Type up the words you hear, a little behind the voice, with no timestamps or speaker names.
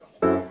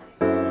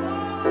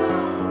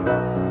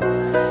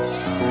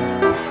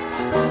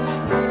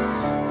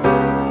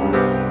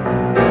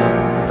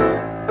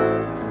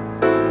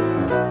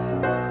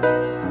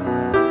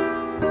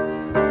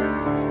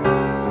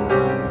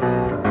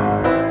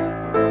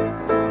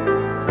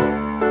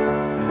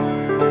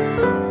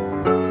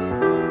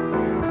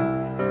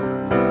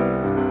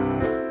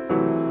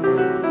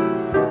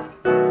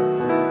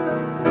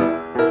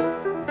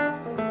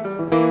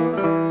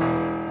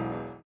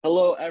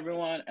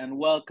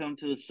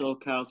welcome to the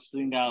SoCal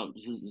Swing Out.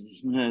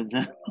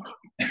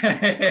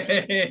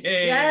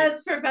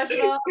 Yes,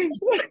 professional.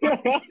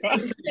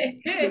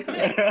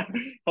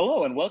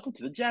 Hello and welcome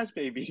to the Jazz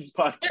Babies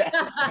podcast.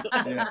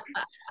 Yeah.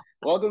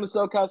 Welcome to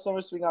SoCal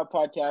Summer Swing Out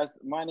podcast.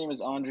 My name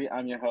is Andre.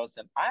 I'm your host,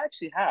 and I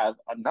actually have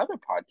another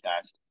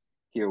podcast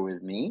here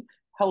with me.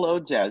 Hello,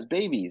 Jazz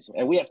Babies,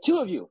 and we have two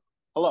of you.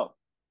 Hello.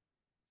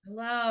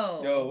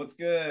 Hello. Yo, what's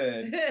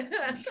good?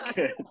 It's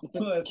good.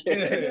 What's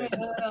good?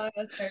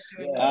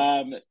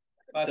 Yeah.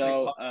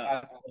 So,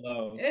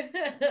 hello.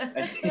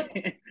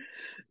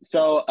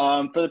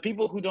 for the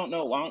people who don't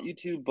know, why don't you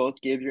two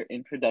both give your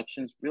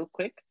introductions real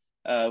quick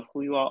of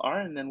who you all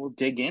are, and then we'll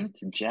dig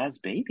into Jazz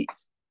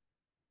Babies.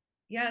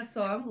 Yeah,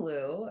 so I'm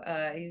Lou.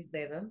 I use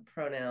they, them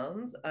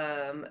pronouns.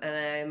 And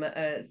I'm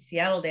a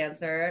Seattle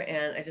dancer,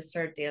 and I just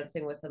started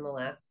dancing within the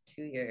last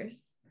 2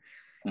 years.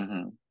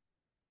 Mm-hmm.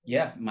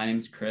 Yeah, my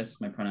name's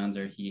Chris. My pronouns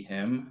are he,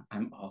 him.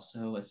 I'm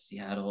also a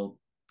Seattle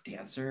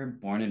dancer,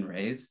 born and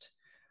raised,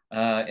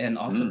 and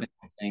also been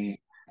dancing,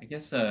 I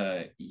guess,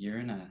 a year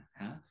and a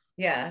half.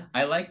 Yeah.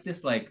 I like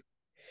this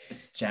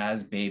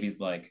Jazz Babies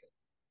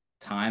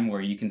time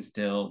where you can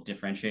still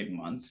differentiate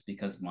months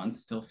because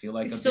months still feel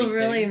like It a still big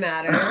really thing.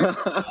 matter.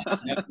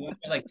 For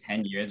like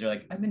 10 years, you're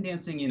like, I've been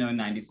dancing,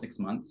 96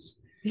 months.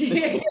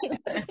 Yeah.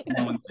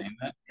 No one's saying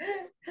that.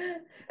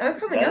 I'm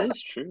coming That up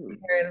is true.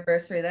 your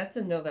anniversary. That's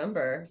in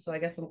November, so I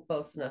guess I'm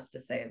close enough to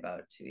say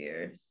about 2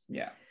 years.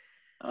 Yeah.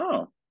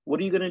 Oh, what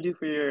are you gonna do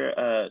for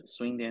your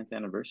swing dance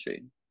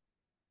anniversary?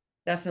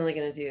 Definitely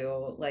gonna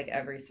do like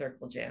every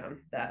circle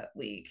jam that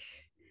week.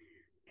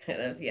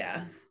 Kind of,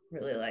 yeah,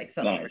 really like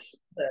celebrate Nice.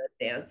 the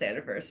dance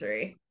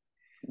anniversary.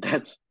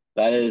 That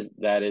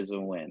is a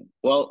win.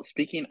 Well,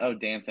 speaking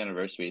of dance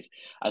anniversaries,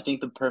 I think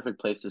the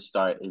perfect place to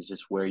start is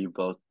just where you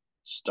both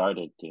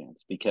started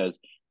dance. Because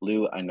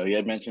Lou, I know you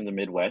had mentioned the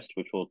Midwest,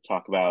 which we'll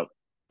talk about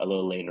a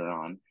little later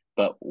on,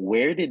 but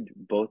where did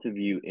both of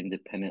you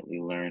independently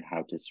learn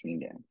how to swing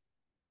dance?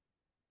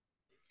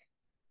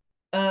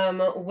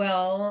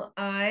 Well,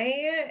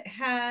 I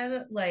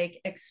had like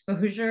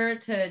exposure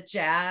to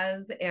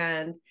jazz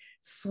and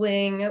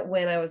swing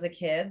when I was a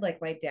kid.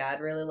 Like my dad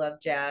really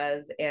loved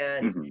jazz,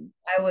 and Mm-hmm.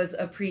 I was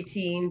a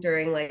preteen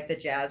during like the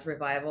jazz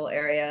revival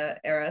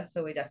era.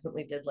 So we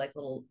definitely did like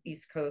little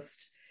East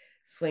Coast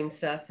swing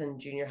stuff in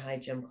junior high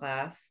gym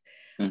class.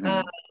 Um,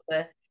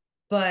 Mm-hmm.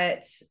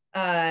 but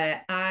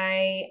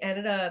I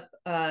ended up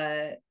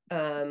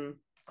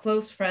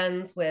close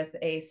friends with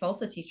a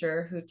salsa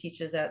teacher who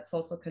teaches at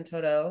Salsa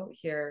Cantoto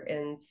here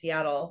in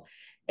Seattle.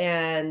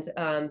 And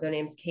their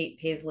name's Kate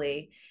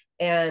Paisley.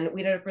 And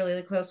we ended up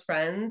really close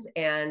friends.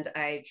 And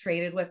I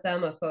traded with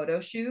them a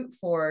photo shoot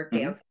for Mm-hmm.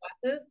 dance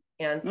classes.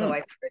 And so Mm.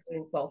 I started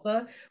doing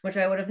salsa, which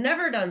I would have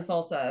never done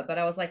salsa, but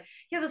I was like,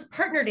 yeah, this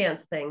partner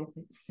dance thing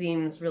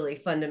seems really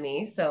fun to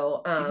me.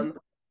 So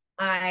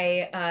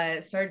I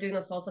started doing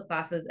the salsa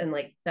classes and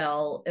like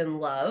fell in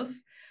love.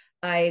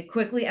 I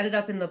quickly ended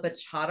up in the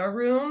bachata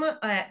room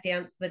at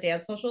the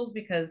dance socials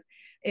because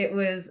it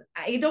was,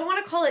 I don't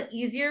want to call it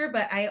easier,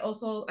 but I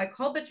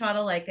call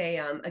bachata like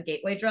a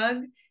gateway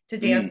drug to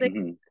dancing.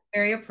 Mm-hmm.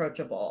 Very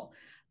approachable.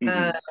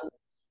 Mm-hmm.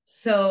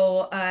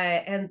 Uh,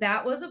 and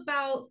that was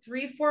about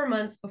 3, 4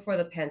 months before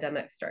the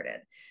pandemic started.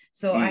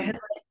 So I had Mm.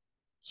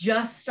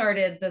 just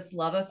started this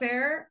love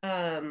affair.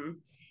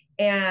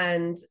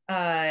 And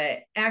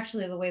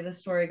actually, the way the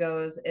story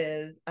goes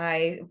is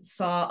I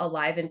saw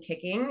Alive and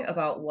Kicking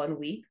about 1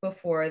 week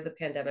before the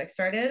pandemic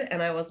started.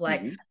 And I was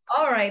like, Mm-hmm.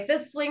 all right,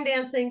 this swing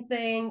dancing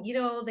thing,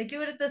 they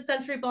do it at the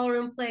Century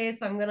Ballroom place.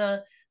 I'm going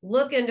to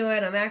look into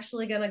it. I'm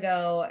actually going to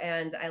go.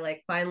 And I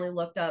like finally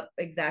looked up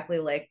exactly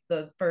like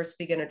the first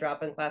beginner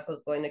drop-in class I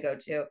was going to go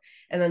to.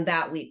 And then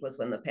that week was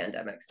when the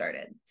pandemic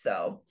started.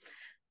 So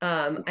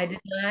I did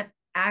not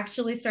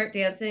actually start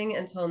dancing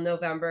until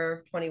November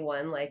of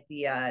 21, like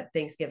the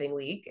Thanksgiving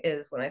week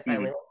is when I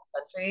finally Mm-hmm.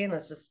 went to Century. And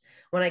that's just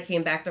when I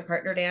came back to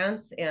partner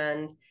dance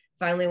and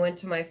finally went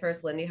to my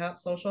first Lindy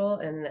Hop social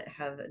and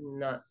have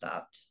not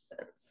stopped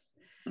since.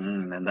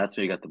 And that's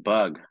where you got the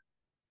bug.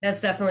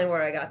 That's definitely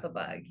where I got the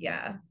bug.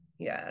 Yeah.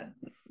 Yeah.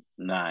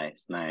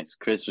 Nice, nice.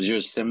 Chris, was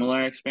yours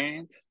similar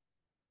experience?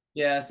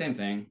 Yeah, same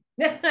thing.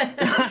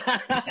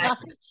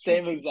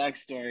 Same exact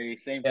story,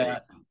 same thing. Yeah,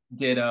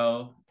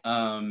 ditto.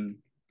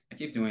 I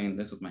keep doing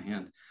this with my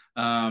hand.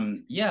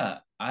 Yeah,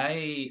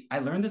 I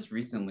learned this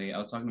recently. I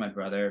was talking to my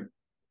brother,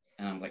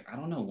 and I'm like, I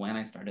don't know when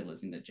I started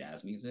listening to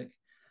jazz music.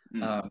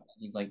 Mm.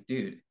 He's like,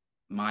 dude,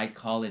 my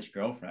college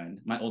girlfriend,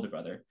 my older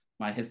brother,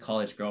 his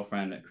college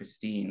girlfriend,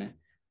 Christine,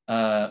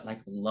 like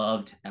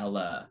loved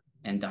Ella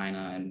and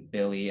Dinah and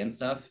Billy and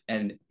stuff.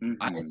 And I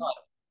Mm-hmm. thought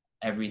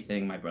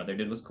everything my brother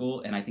did was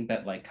cool. And I think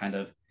that like kind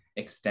of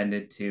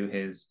extended to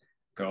his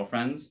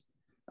girlfriends.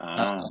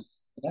 Ah.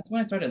 That's when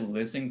I started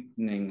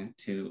listening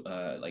to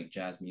like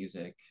jazz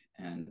music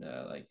and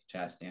like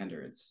jazz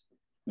standards.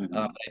 Mm-hmm.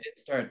 I did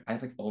start,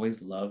 I've like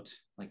always loved,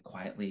 like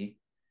quietly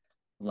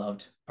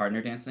loved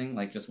partner dancing,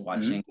 like just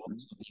watching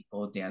Mm-hmm.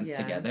 people dance Yeah.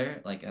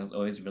 together. Like it was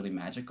always really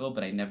magical,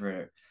 but I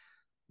never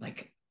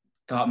like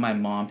got my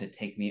mom to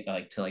take me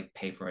to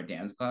pay for a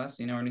dance class,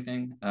 or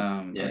anything.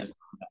 I Yeah. was just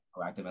that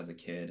proactive as a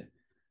kid.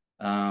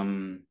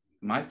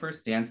 My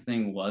first dance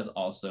thing was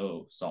also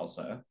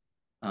salsa,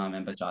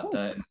 and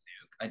bachata and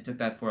zouk. I took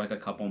that for like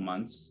a couple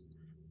months,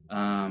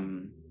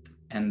 um,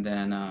 and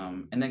then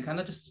kind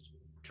of just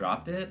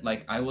dropped it.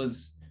 Like I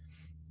was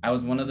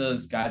one of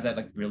those guys that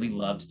like really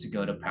loved to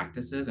go to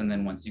practices, and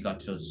then once you got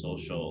to a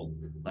social,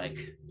 like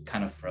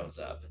kind of froze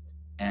up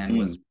and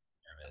was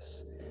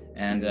nervous.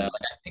 And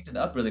like I picked it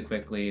up really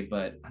quickly,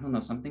 but I don't know,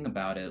 something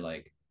about it.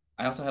 Like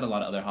I also had a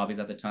lot of other hobbies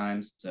at the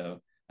time,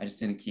 so I just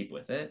didn't keep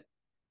with it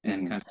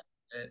and kind of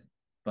it.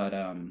 But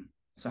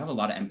so I have a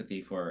lot of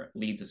empathy for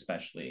leads,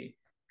 especially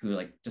who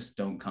like just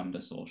don't come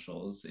to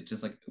socials. It's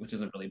just like, which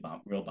is a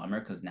real bummer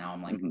because now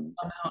I'm like, come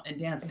out and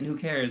dance and who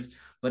cares?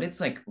 But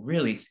it's like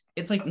really,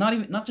 it's like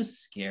not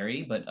just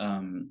scary, but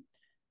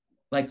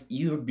like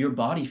your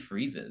body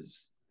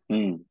freezes.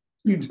 You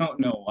don't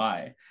know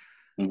why.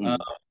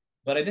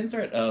 But I didn't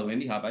start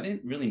Lindy Hop. I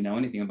didn't really know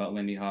anything about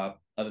Lindy Hop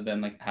other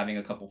than like having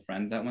a couple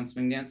friends that went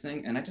swing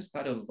dancing, and I just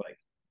thought it was like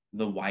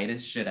the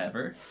whitest shit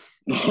ever.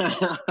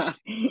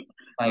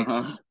 Like,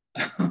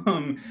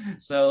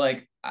 so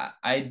like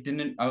I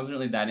wasn't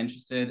really that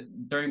interested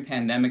during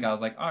pandemic. I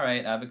was like, all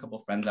right, I have a couple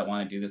friends that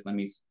want to do this. Let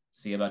me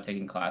see about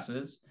taking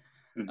classes.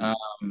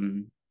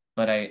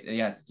 But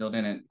it still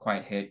didn't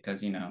quite hit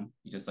because you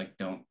just like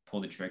don't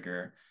pull the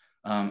trigger.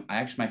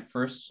 My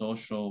first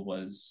social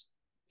was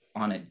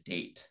on a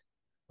date.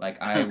 Like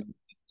I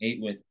date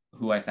with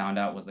who I found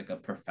out was like a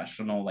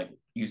professional, like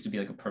used to be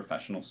like a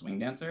professional swing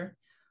dancer.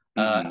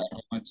 I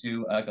went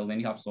to like a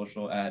Lindy Hop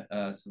social at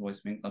Savoy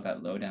Swing Club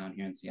at Lowdown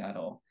here in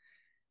Seattle,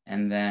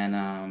 and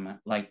then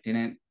like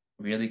didn't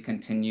really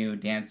continue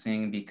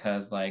dancing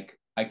because like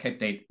I kept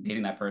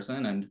dating that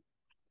person, and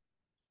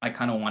I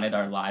kind of wanted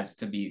our lives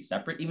to be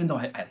separate, even though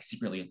I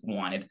secretly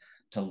wanted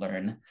to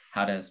learn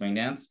how to swing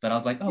dance. But I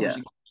was like, oh, we should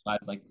keep our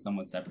lives like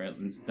somewhat separate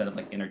instead of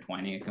like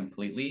intertwining it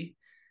completely.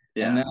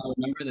 And then I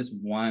remember this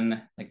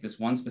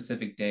one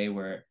specific day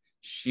where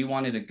she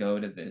wanted to go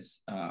to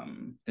this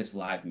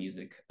live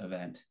music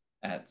event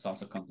at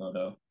Salsa con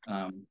Todo.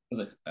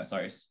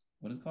 Sorry,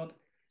 what is it called?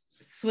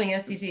 Swing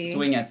SCT.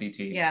 Swing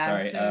SCT. Yeah,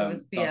 sorry. so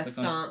it was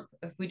Stomp.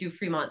 If we do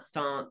Fremont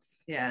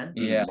Stomps, yeah.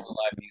 Yeah, it's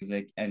live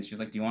music. And she was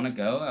like, do you want to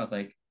go? I was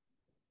like,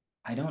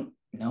 I don't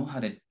know how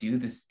to do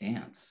this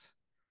dance.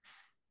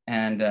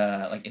 And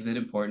like, is it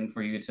important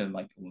for you to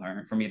like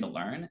learn, for me to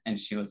learn? And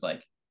she was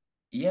like,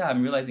 yeah,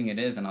 I'm realizing it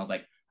is. And I was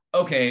like,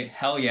 okay,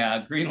 hell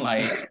yeah, green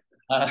light. It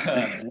was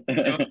an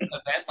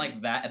event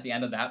like that at the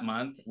end of that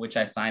month, which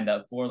I signed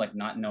up for, like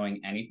not knowing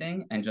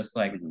anything, and just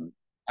like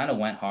kind of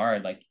went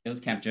hard. Like it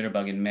was Camp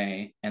Jitterbug in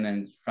May, and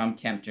then from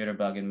Camp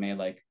Jitterbug in May,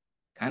 like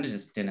kind of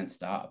just didn't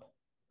stop.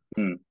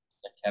 I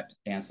kept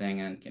dancing,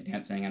 and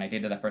I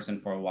dated that person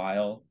for a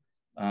while.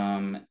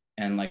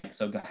 And like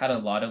so had a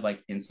lot of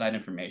like inside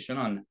information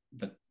on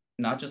the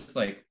not just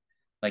like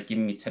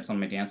giving me tips on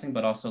my dancing,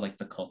 but also like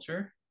the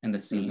culture and the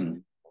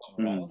scene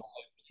overall. I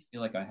really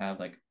feel like I have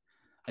like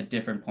a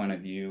different point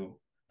of view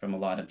from a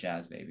lot of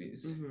jazz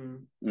babies.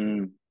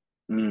 It's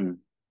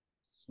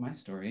my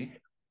story.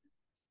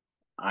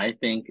 I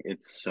think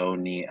it's so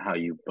neat how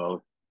you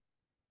both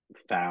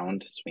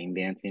found swing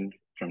dancing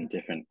from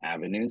different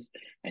avenues,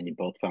 and you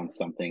both found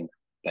something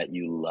that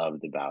you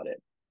loved about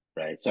it,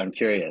 right? So I'm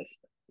curious,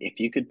 if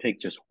you could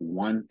pick just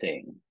one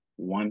thing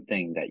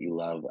that you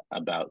love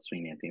about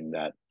swing dancing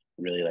that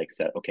really like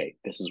said, okay,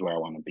 this is where I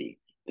want to be,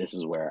 this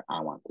is where I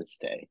want to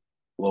stay,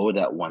 what would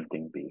that one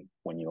thing be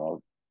when you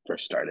all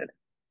first started?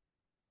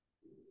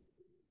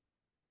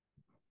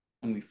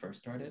 When we first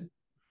started?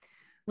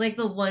 Like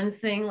the one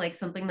thing, like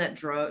something that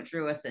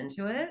drew us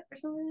into it or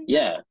something like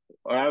Yeah,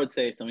 or I would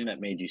say something that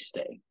made you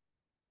stay.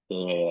 So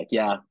like,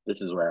 yeah,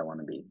 this is where I want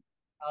to be.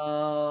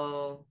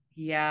 Oh,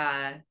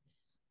 yeah.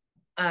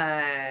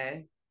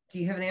 Do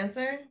you have an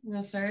answer? You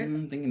want to start?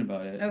 I'm thinking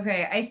about it.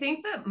 Okay, I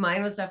think that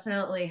mine was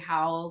definitely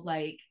how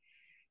like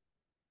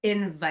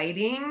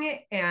inviting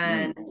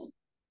and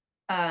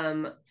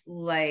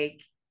like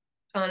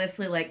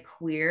honestly like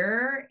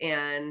queer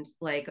and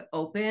like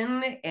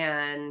open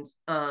and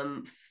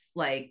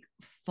like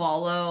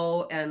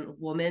follow and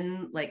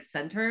woman like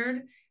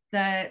centered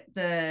that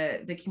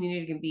the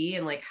community can be,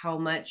 and like how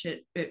much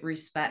it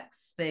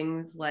respects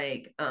things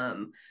like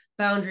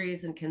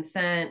boundaries and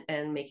consent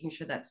and making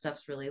sure that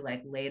stuff's really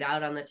like laid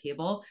out on the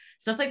table.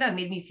 Stuff like that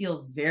made me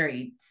feel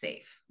very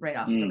safe right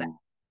off the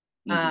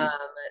bat.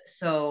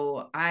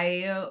 So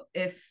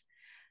if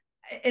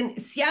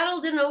and Seattle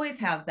didn't always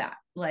have that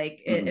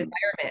like environment,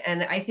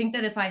 and I think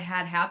that if I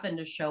had happened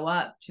to show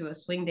up to a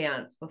swing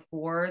dance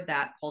before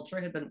that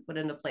culture had been put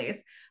into place,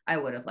 I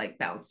would have like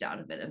bounced out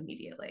of it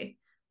immediately.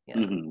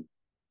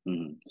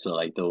 So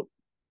like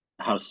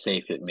how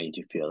safe it made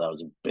you feel, that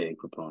was a big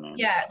proponent.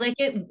 Yeah, like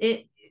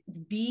it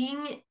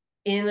being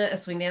in a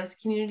swing dance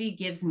community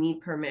gives me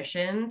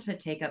permission to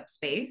take up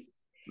space,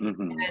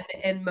 and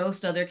in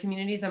most other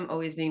communities I'm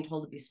always being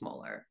told to be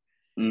smaller.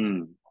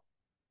 Whew.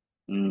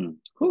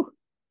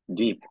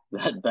 Deep.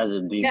 That's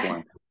a deep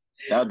one.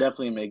 That would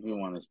definitely make me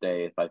want to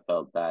stay if I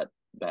felt that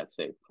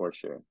safe for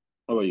sure.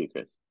 What about you,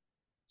 Chris?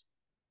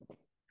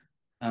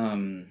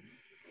 Um,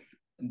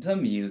 the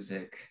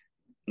music,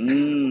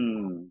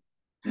 Mm.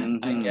 I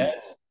Mm-hmm.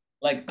 guess.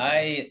 Like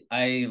I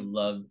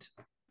loved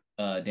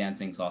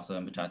dancing salsa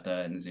and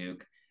bachata and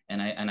zouk,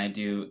 and I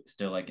do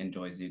still like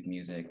enjoy zouk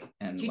music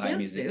and Do you Latin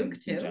dance music zouk in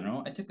too?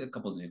 general. I took a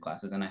couple zouk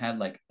classes and I had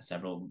like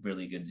several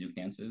really good zouk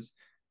dances,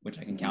 which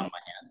I can Mm-hmm. count on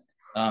my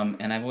hand.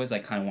 And I've always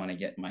like kind of want to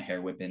get my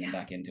hair whipping and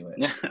back into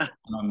it.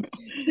 Um,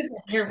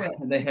 Here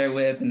with the hair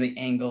whip and the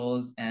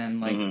angles and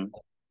like Mm-hmm. the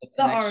the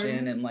connection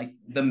arm. and like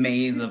the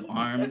maze of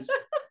arms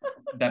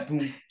that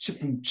boom,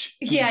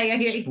 Yeah, yeah,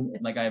 yeah. boom.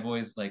 Like I've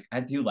always like I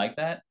do like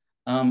that.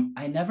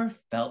 I never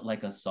felt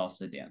like a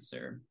salsa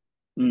dancer.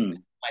 Mm.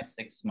 My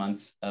 6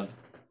 months of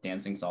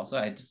dancing salsa,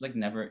 I just like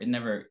never it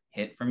never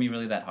hit for me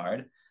really that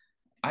hard.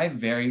 I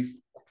very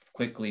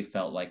quickly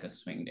felt like a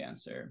swing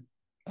dancer,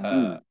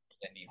 Mm.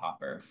 Lindy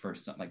Hopper for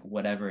some like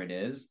whatever it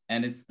is,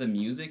 and it's the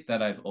music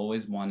that I've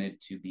always wanted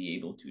to be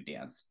able to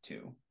dance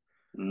to.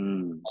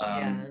 Mm.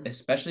 Yeah.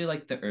 Especially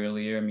like the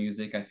earlier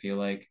music, I feel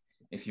like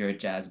if you're a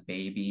jazz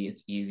baby,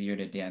 it's easier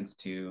to dance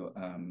to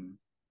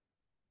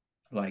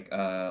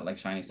like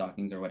Shiny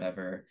Stockings or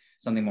whatever,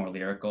 something more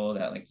lyrical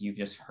that like you've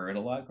just heard a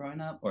lot growing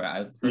up, or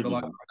I've heard a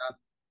lot Mm-hmm.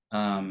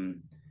 growing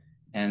up.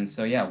 And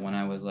so yeah, when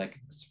I was like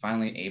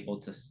finally able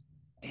to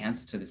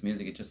dance to this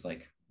music, it just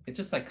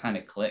like kind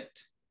of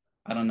clicked.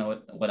 I don't know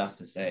what else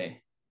to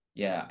say.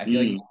 Yeah, I feel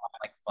like you Mm.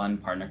 have like fun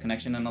partner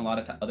connection in a lot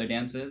of other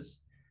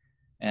dances,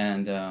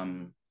 and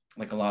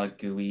like a lot of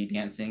gooey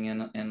dancing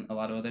in a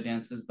lot of other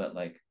dances, but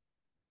like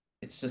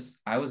it's just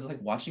I was like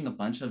watching a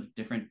bunch of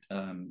different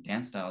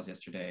dance styles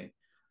yesterday,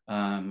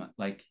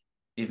 like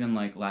even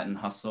like Latin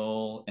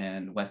hustle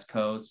and West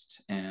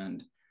Coast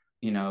and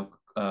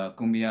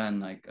cumbia and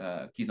like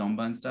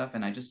kizomba and stuff,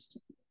 and I just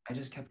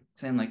kept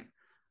saying like,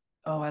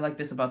 oh, I like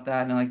this about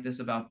that and I like this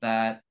about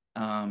that,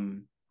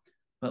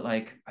 but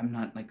like I'm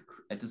not like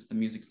the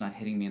music's not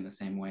hitting me in the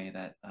same way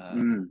that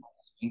Mm.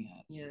 swing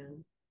hits. Yeah.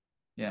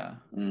 Yeah.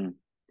 Mm.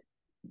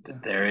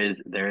 There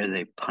is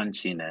a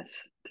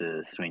punchiness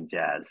to swing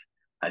jazz.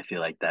 I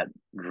feel like that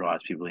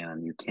draws people in,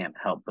 and you can't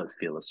help but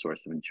feel a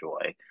source of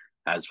joy,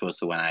 as opposed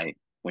to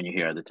when you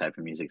hear other type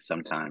of music.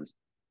 Sometimes,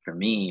 for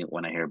me,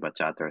 when I hear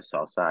bachata or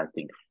salsa, I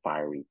think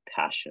fiery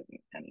passion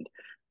and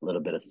a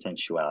little bit of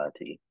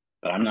sensuality.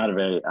 But I'm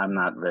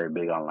not very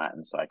big on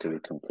Latin, so I could be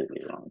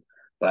completely wrong.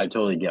 But I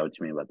totally get what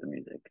you mean about the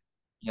music.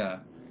 Yeah.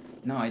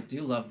 No, I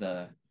do love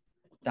the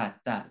that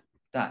that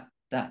that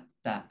that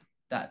that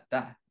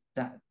that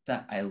that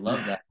that. I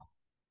love that.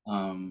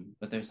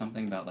 But there's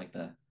something about like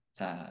the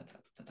ta ta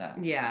ta ta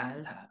Yeah.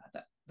 ta ta, ta,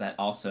 that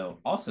also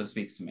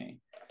speaks to me.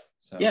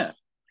 So Yeah,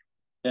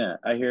 yeah,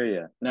 I hear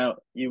you. Now,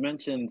 you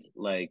mentioned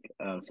like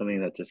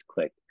something that just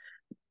clicked.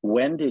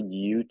 When did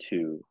you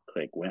two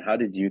click? How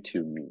did you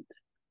two meet?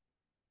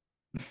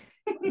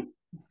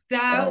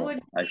 That Oh, would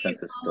I be,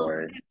 sense a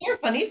story. is there a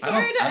funny I story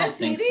don't to I don't us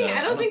think meeting? I so.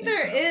 I don't don't think think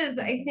there so. is. I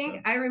don't I think think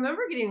so. I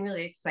remember getting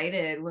really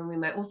excited when we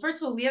met. Well, first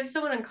of all, we have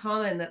someone in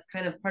common that's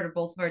kind of part of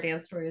both of our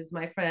dance stories.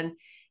 My friend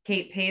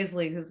Kate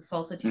Paisley, who's a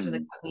salsa teacher that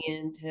Hmm. got me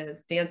into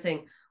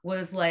dancing,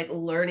 was like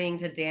learning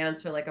to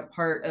dance or like a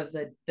part of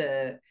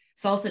the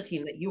salsa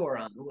team that you were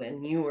on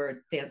when you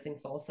were dancing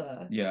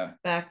salsa Yeah.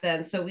 back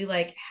then. So we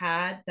like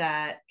had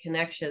that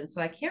connection. So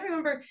I can't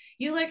remember,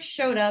 you like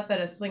showed up at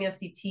a swing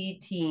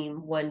SCT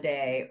team one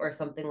day or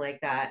something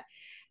like that,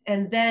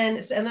 and then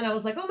I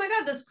was like, oh my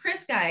god, this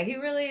Chris guy, he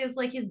really is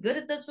like, he's good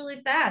at this really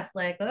fast,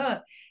 like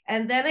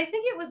and then I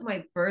think it was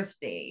my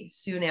birthday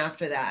soon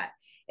after that,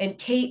 and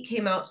Kate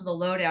came out to the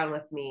lowdown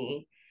with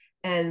me,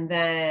 and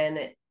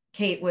then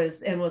Kate was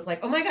like,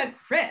 oh my god,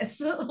 Chris.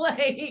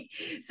 Like,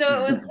 so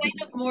it was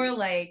kind of more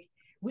like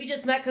we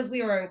just met because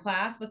we were in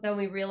class, but then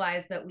we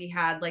realized that we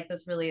had like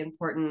this really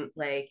important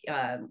like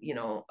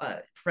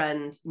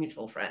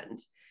mutual friend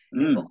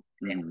in both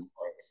Mm, dance hmm.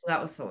 stories. So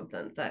that was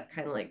something that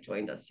kind of like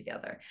joined us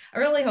together. I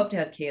really hope to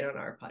have Kate on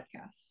our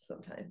podcast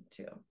sometime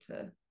too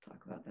to talk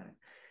about that.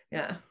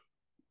 Yeah.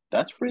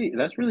 That's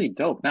really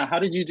dope. Now, how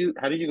did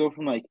you go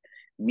from like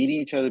meeting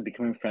each other,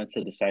 becoming friends,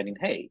 to deciding,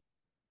 hey,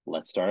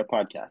 let's start a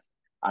podcast?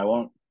 I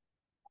won't.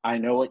 I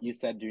know what you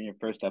said during your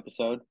first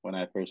episode when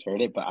I first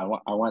heard it, but I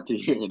want to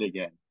hear it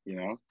again. You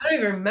know? I don't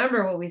even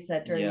remember what we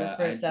said during the Yeah, I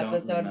first don't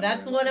episode.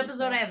 That's the remember one what we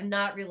episode I said. have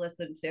not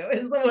re-listened to.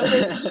 Is the one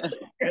that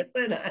Chris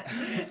and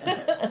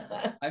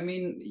I. I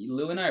mean,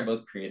 Lou and I are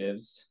both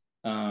creatives.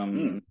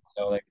 Mm.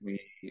 So like we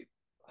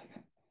like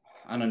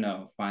I don't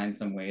know, find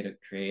some way to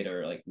create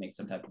or like make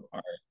some type of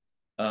art.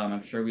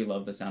 I'm sure we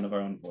love the sound of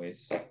our own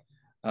voice.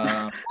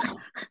 Um,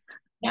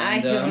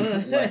 and like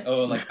I,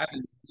 oh like I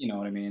mean, you know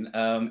what I mean.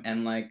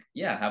 And like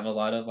yeah, have a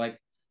lot of like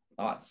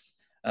thoughts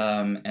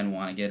and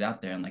want to get it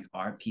out there and like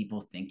are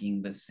people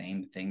thinking the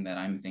same thing that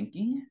I'm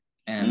thinking?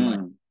 And like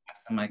Mm.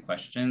 ask them my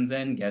questions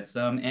and get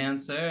some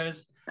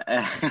answers.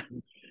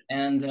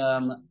 And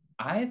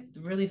I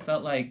really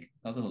felt like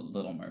that was a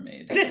Little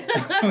Mermaid. Yeah,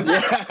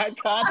 I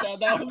caught that.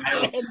 That was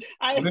good.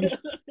 I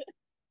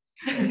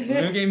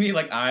Lou gave me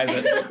like eyes.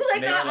 That,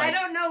 like, I like,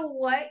 don't know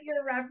what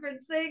you're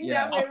referencing.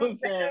 Yeah. I was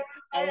there.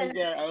 I was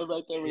there. I was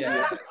right there with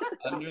yeah, you.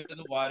 under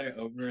the water,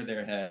 over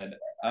their head.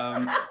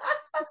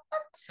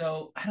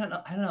 So I don't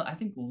know. I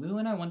think Lou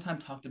and I one time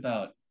talked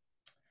about.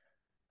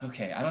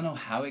 Okay, I don't know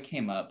how it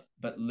came up,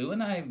 but Lou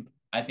and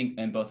I think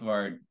in both of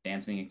our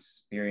dancing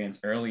experience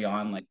early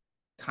on, like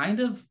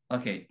kind of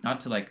okay,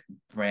 not to like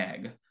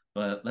brag,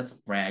 but let's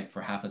brag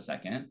for half a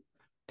second.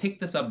 Pick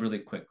this up really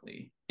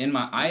quickly.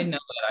 I know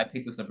that I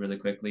picked this up really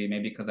quickly,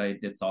 maybe because I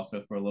did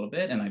salsa for a little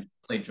bit and I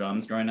played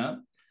drums growing up.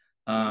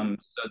 And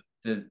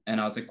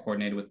I was like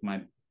coordinated with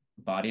my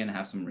body and I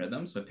have some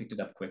rhythm, so I picked it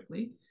up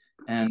quickly.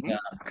 And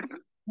I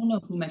don't know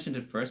who mentioned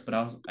it first, but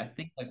I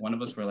think like one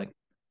of us were like,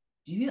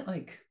 do you get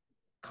like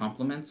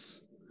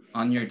compliments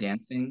on your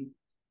dancing,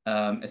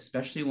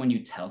 especially when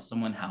you tell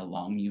someone how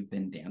long you've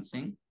been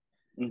dancing?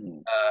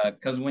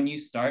 Because when you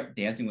start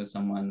dancing with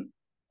someone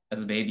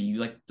as a baby, you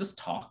like just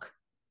talk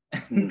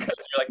because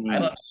you're like, I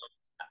don't know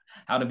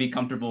how to be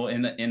comfortable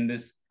in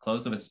this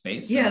close of a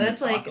space. Yeah, so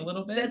that's like a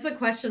little bit. That's a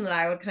question that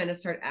I would kind of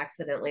start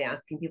accidentally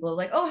asking people,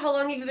 like, "Oh, how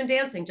long have you been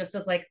dancing?" Just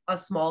as like a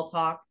small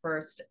talk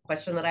first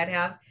question that I'd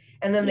have,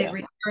 and then they'd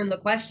return the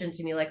question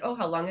to me, like, "Oh,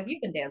 how long have you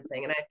been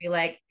dancing?" And I'd be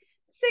like,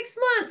 6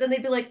 months, and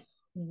they'd be like,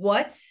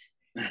 "What?"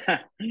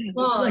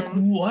 Like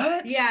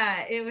what?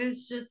 Yeah, it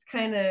was just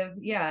kind of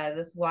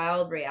this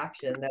wild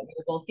reaction that we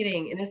were both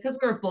getting, and it's because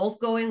we were both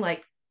going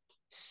like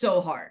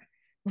so hard,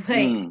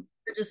 like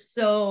we're just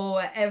so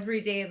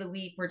every day of the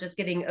week we're just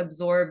getting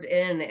absorbed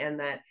in, and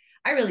that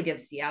I really give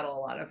Seattle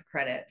a lot of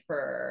credit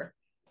for,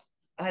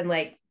 and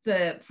like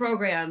the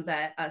program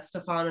that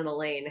Stefan and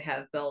Elaine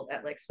have built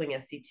at like Swing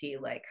SCT,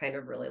 like kind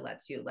of really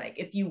lets you, like,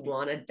 if you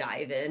want to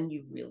dive in,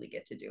 you really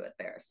get to do it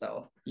there.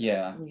 So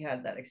yeah, we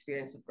had that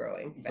experience of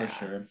growing for fast.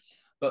 sure.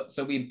 But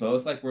so we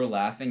both like were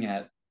laughing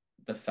at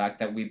the fact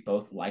that we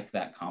both like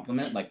that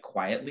compliment, like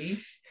quietly,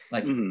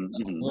 like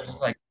we're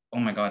just like, oh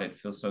my god, it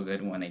feels so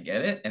good when I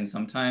get it. And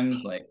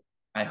sometimes like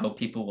I hope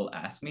people will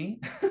ask me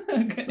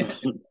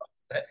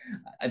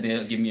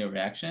they'll give me a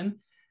reaction.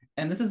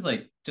 And this is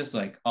like just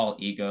like all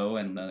ego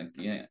and like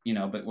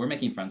but we're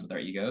making friends with our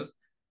egos.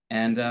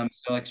 And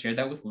so like shared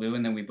that with Lou,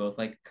 and then we both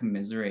like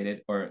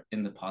commiserated, or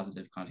in the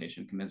positive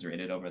connotation,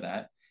 commiserated over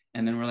that.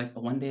 And then we're like,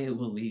 one day it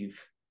will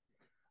leave.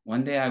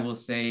 One day I will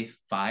say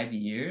 5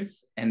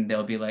 years, and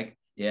they'll be like,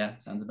 yeah,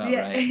 sounds about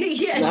right.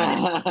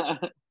 Yeah.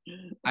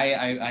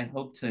 I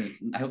hope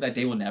that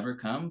day will never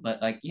come, but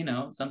like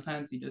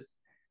sometimes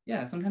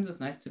sometimes it's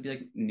nice to be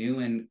like new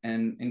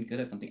and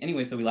good at something.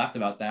 Anyway, so we laughed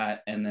about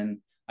that, and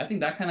then I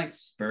think that kind of like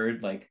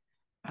spurred like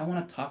I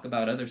want to talk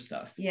about other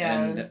stuff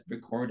and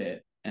record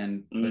it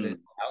and put it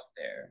out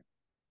there.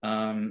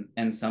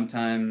 And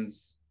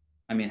sometimes,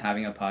 I mean,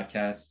 having a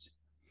podcast,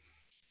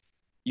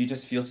 you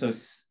just feel so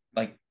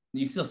like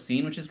you feel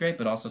seen, which is great,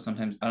 but also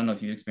sometimes I don't know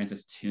if you experience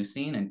this, too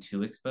seen and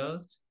too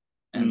exposed.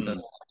 And so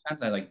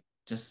sometimes I like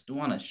just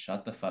want to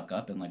shut the fuck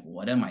up and like,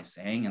 what am I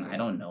saying? And I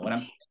don't know what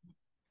I'm saying.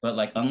 But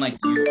like, unlike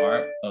you,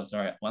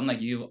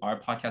 our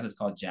podcast is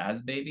called Jazz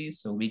Babies,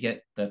 so we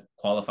get the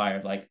qualifier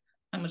of like,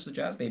 I'm just a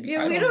jazz baby.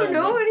 Yeah, we don't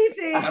know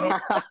anything. I don't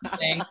know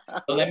anything.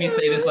 But let me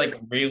say this like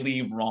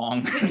really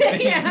wrong.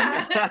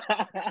 Yeah.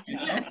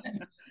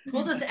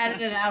 We'll just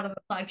edit it out of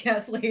the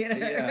podcast later.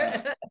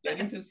 Yeah,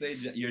 getting to say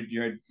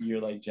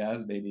you're like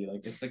jazz baby,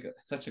 like it's like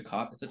it's such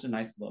a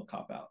nice little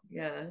cop out.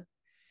 Yeah.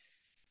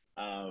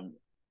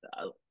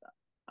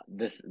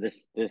 This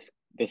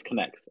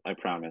connects, I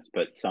promise.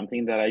 But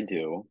something that I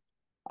do,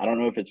 I don't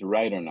know if it's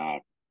right or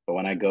not, but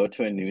when I go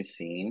to a new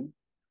scene,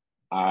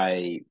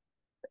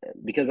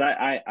 because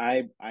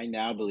I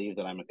now believe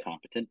that I'm a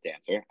competent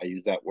dancer. I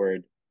use that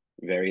word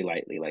very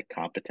lightly, like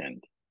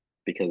competent,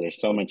 because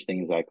there's so much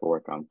things I could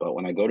work on. But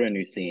when I go to a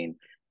new scene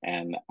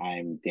and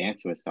I'm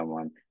dancing with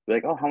someone, they're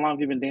like, "Oh, how long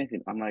have you been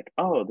dancing?" I'm like,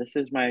 "Oh, this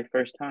is my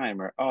first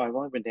time," or "Oh, I've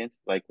only been dancing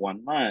for like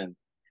 1 month,"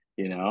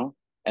 you know?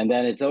 And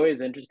then it's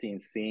always interesting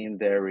seeing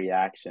their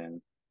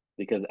reaction,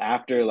 because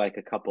after like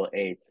a couple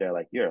eights, they're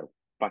like, "You're a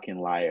fucking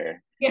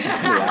liar."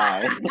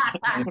 Yeah.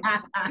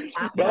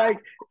 But like,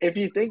 if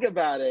you think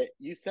about it,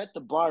 you set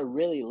the bar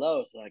really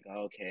low. So like,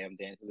 oh, okay, I'm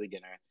dancing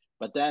beginner.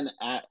 But then,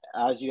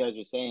 as you guys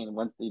were saying,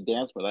 once they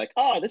dance, we're like,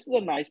 oh, this is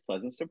a nice,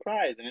 pleasant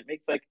surprise, and it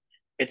makes like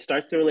it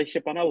starts the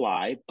relationship on a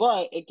lie,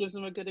 but it gives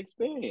them a good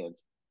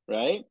experience,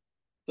 right?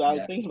 So I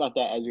was thinking about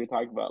that as you were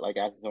talking about like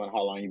asking someone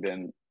how long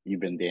you've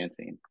been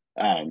dancing.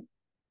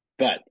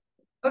 But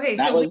okay,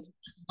 that so was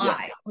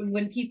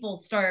when people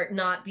start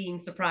not being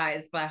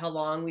surprised by how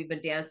long we've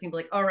been dancing,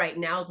 like, all right,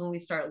 now's when we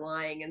start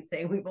lying and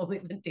saying we've only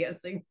been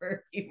dancing for a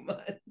few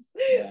months.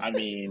 I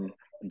mean,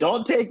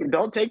 don't take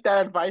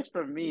that advice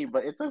from me,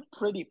 but it's a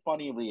pretty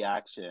funny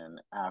reaction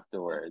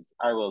afterwards,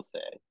 I will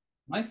say.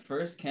 My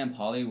first Camp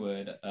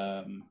Hollywood,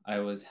 I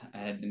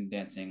had been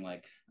dancing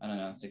like, I don't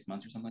know, 6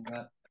 months or something like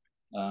that.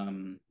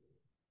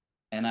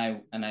 And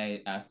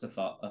I asked a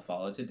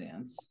follow to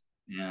dance,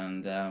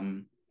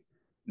 and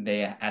they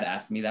had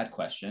asked me that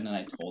question, and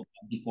I told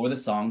them before the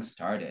song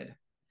started.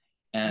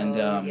 And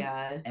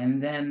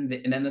and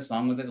then the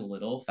song was like a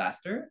little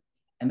faster,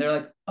 And they're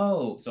like,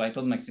 oh, so I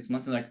told them like 6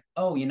 months, and they're like,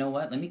 oh, you know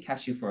what? Let me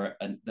catch you for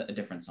a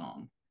different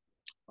song.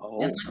 And Oh,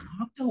 like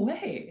walked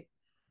away.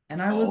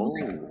 And I was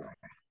like, oh.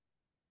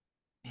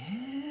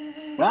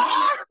 eh.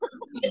 Ah!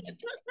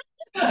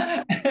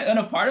 And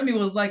a part of me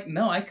was like,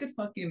 no, I could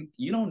fucking,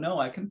 you don't know,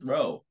 I can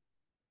throw.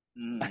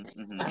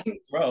 Mm-hmm. I can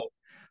throw.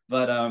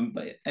 But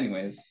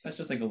anyways, that's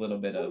just like a little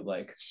bit of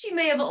like She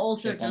may have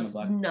also shit on the just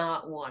block.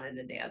 not wanted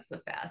to dance a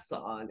fast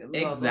song and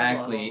blah blah blah blah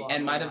Exactly. blah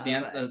And blah might have blah.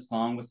 danced But a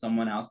song with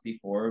someone else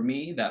before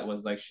me that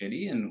was like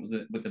shitty and was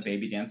with a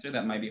baby dancer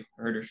that might be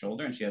hurt her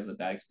shoulder and she has a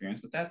bad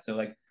experience with that. So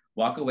like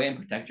walk away and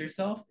protect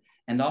yourself.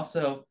 And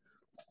also,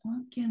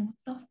 fucking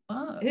what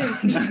the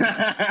fuck? Just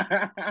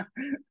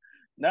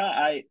No,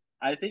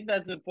 I think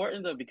that's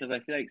important though because I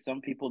feel like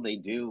some people they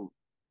do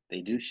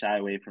shy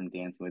away from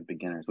dancing with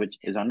beginners, which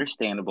is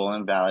understandable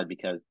and valid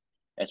because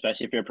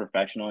especially if you're a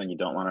professional and you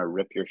don't want to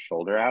rip your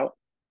shoulder out,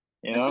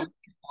 you it's just know?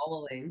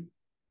 following.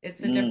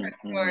 It's a different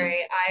Mm-hmm.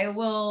 story. I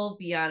will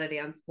be on a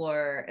dance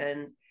floor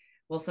and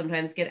will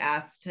sometimes get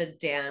asked to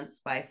dance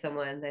by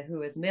someone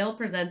who is male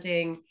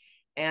presenting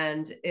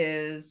and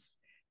is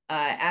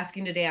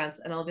asking to dance,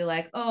 and I'll be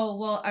like, "Oh,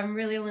 well, I'm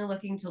really only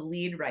looking to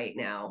lead right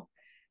now."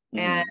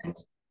 And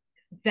Mm-hmm.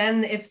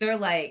 then if they're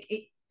like,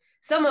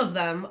 some of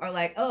them are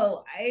like,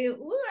 "Oh,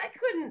 I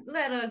couldn't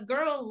let a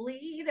girl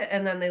lead,"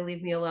 and then they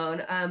leave me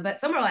alone. But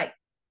some are like,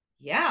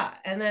 yeah.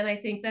 And then I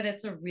think that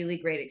it's a really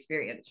great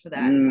experience for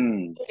that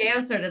Mm.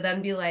 dancer to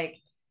then be like,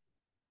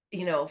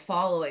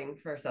 following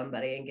for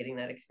somebody and getting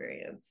that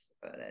experience.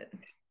 But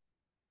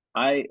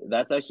I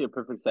that's actually a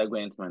perfect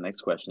segue into my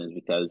next question is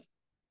because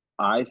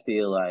I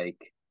feel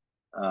like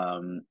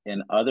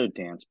in other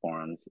dance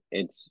forms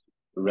it's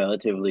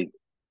relatively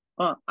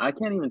I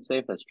can't even say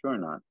if that's true or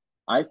not.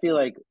 I feel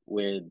like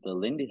with the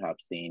Lindy Hop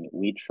scene,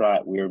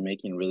 we're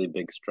making really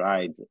big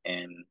strides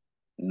in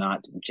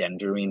not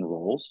gendering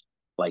roles.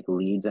 Like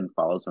leads and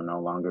follows are no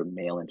longer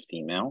male and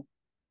female.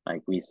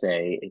 Like we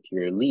say, if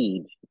you're a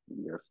lead,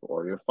 you're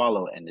or your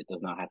follow, and it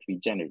does not have to be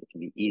gendered. It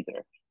can be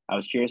either. I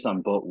was curious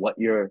on both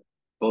your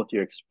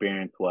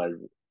experience was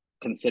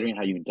considering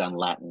how you've done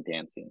Latin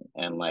dancing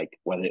and like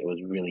whether it was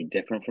really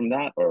different from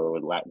that or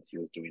Latin C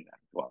was doing that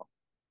as well.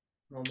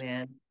 oh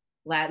man,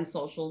 Latin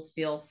socials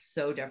feel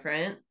so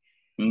different.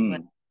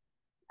 Like Mm,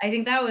 I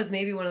think that was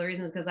maybe one of the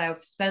reasons because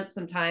I've spent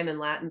some time in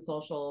Latin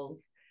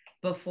socials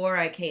before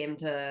I came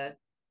to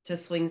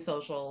swing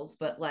socials,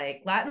 but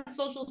like Latin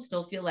socials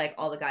still feel like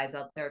all the guys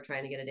out there are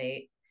trying to get a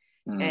date.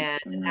 mm,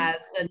 And mm, as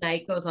the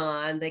night goes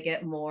on, they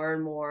get more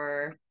and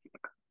more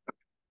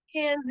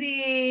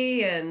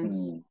handsy and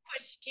mm.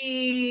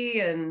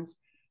 pushy, and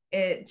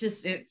it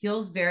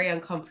feels very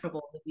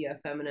uncomfortable to be a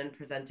feminine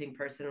presenting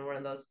person in one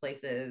of those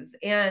places.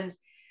 And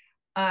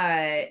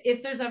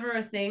if there's ever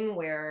a thing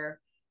where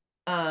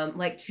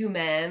like two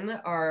men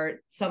are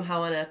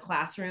somehow in a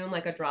classroom,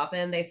 like a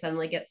drop-in, they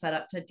suddenly get set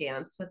up to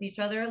dance with each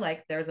other,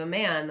 like there's a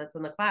man that's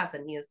in the class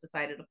and he has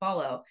decided to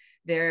follow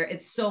there.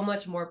 It's so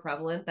much more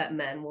prevalent that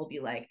men will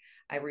be like,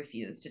 I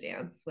refuse to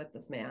dance with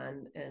this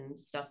man and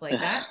stuff like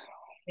that.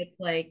 It's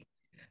like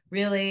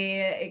really,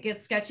 it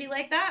gets sketchy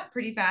like that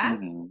pretty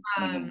fast.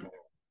 Mm-hmm, um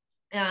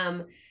mm-hmm,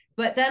 um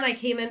but then I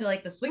came into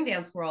like the swing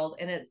dance world,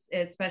 and it's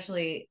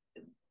especially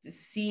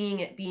seeing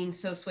it being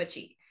so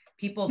switchy,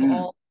 people of mm.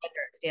 all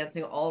genders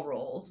dancing all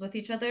roles with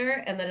each other,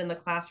 and then in the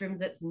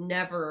classrooms it's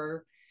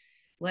never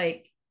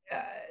like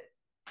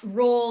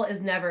role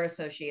is never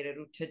associated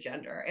to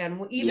gender,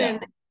 and even Yeah.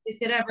 if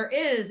it ever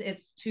is,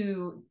 it's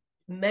to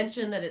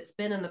mention that it's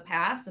been in the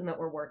past and that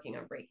we're working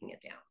on breaking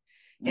it down.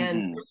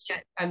 And Mm-hmm.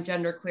 I'm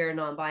gender queer,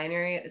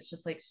 non-binary. It's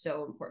just like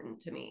so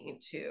important to me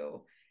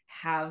to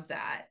have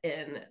that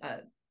in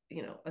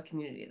a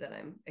community that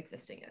I'm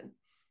existing in.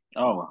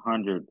 Oh,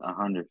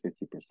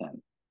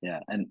 150%. Yeah.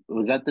 And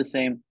was that the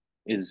same?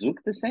 Is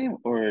Zook the same,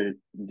 or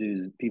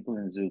do people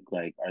in Zook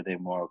like are they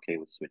more okay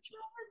with switching?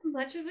 As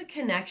much of a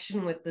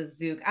connection with the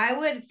Zook. I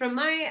would, from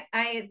my,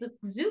 I the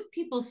Zook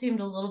people seemed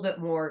a little bit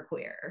more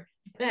queer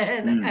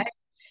than Mm.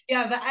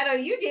 yeah, but I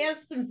don't. You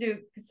danced some Zook,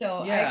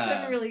 so I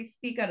couldn't yeah. really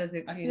speak on a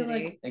Zook I feel like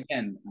community.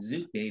 again,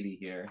 Zoot baby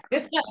here.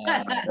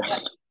 Um,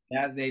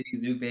 Jazz baby,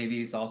 Zoot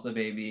baby, salsa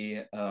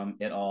baby,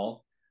 it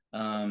all.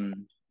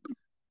 Um,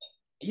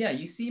 yeah,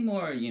 you see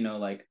more,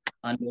 like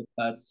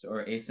undercuts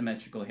or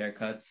asymmetrical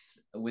haircuts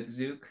with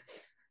Zook.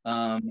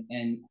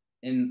 And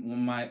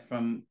in my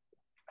from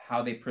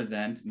how they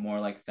present more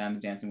like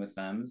femmes dancing with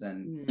femmes and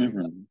Mm.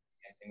 Mm-hmm.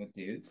 dancing with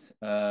dudes.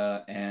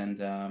 And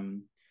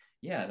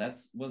yeah,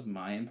 that's was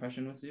my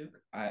impression with Zook.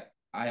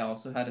 I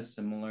also had a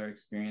similar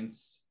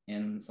experience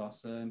in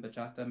salsa and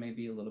bachata,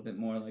 maybe a little bit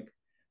more like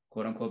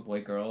quote unquote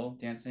boy girl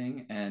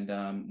dancing. And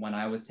when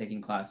I was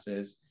taking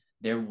classes,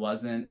 there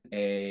wasn't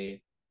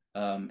a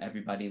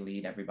everybody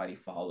lead, everybody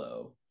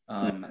follow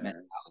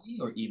mentality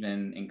or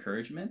even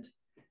encouragement.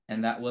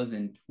 And that was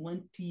in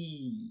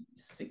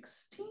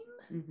 2016.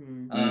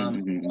 Mm-hmm. One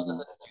of Mm-hmm.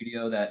 the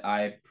studio that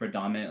I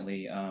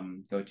predominantly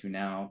go to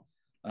now,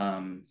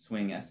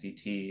 Swing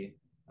SCT,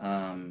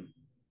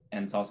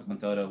 and Salsa con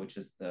Todo, which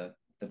is the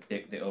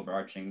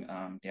overarching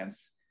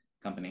dance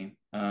company.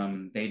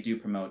 They do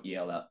promote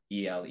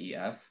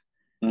ELEF,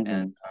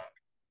 and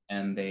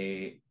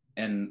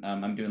Mm-hmm.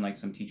 I'm doing like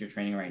some teacher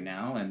training right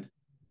now, and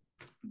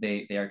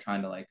they are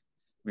trying to like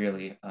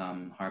really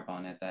harp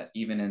on it that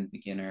even in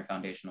beginner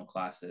foundational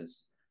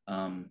classes,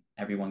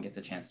 everyone gets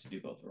a chance to do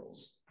both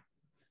roles.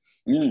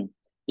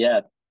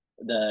 Yeah,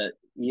 the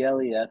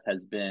ELEF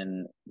has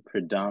been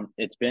predominant.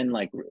 It's been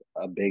like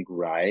a big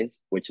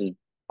rise, which is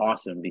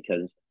awesome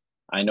because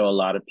I know a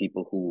lot of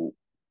people who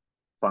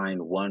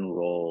find one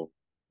role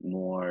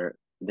more,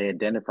 they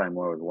identify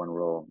more with one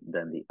role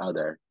than the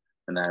other.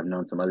 And I've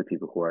known some other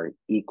people who are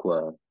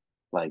equal,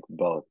 like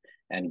both.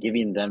 And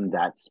giving them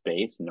that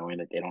space, knowing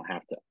that they don't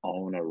have to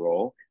own a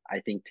role, I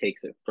think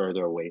takes it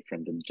further away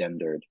from the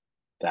gendered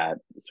that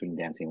swing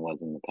dancing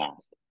was in the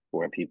past,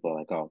 where people are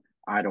like, oh,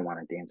 I don't want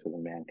to dance with a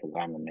man because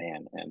I'm a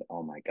man. And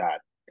oh my God,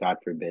 God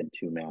forbid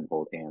two men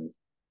hold hands,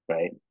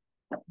 right?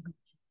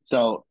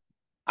 So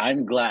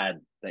I'm glad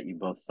that you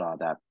both saw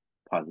that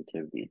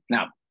positivity.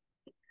 Now,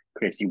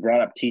 Chris, you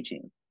brought up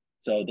teaching.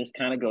 So this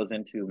kind of goes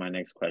into my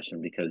next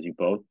question because you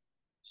both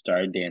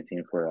started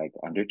dancing for like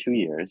under 2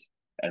 years.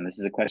 And this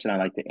is a question I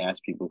like to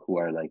ask people who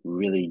are like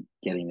really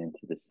getting into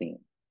the scene.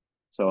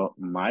 So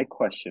my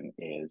question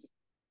is,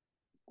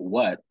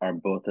 what are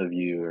both of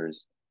your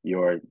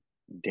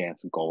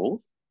dance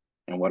goals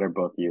and what are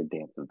both of your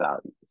dance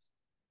values?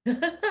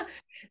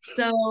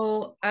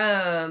 So,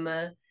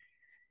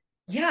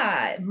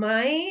 yeah,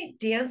 my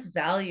dance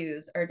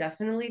values are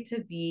definitely to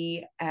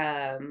be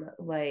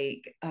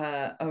like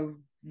a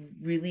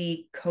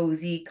really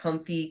cozy,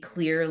 comfy,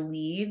 clear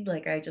lead.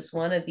 Like I just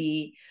want to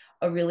be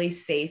a really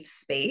safe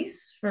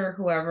space for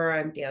whoever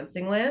I'm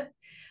dancing with.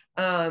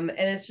 And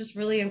it's just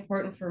really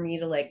important for me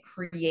to like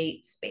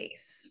create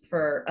space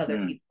for other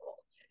Mm, people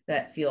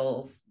that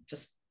feels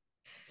just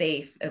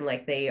safe and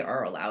like they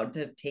are allowed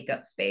to take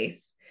up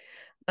space.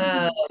 Um,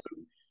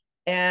 mm-hmm,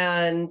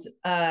 and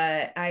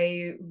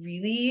I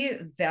really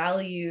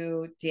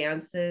value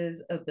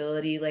dance's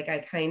ability. Like I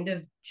kind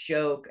of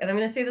joke, and I'm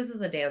going to say this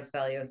is a dance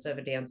value instead of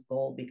a dance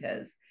goal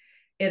because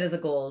it is a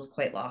goal is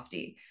quite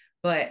lofty,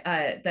 but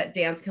that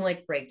dance can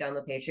like break down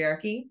the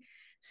patriarchy.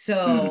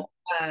 mm-hmm, So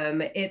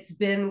it's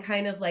been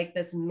kind of like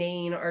this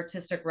main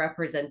artistic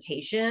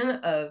representation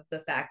of the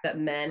fact that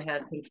men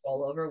have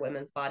control over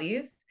women's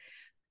bodies,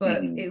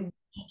 but mm-hmm,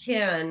 we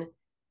can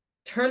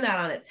turn that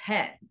on its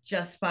head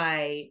just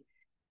by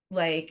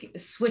like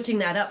switching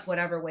that up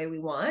whatever way we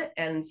want.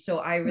 And so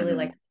I really mm-hmm.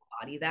 like to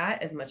embody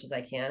that as much as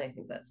I can. I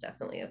think that's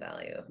definitely a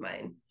value of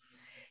mine.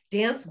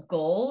 Dance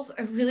goals.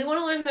 I really want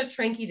to learn the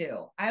Tranky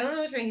Do. I don't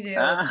know the Tranky Do. It's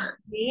Ah,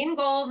 the main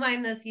goal of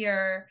mine this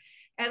year.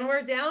 And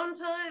we're down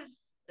to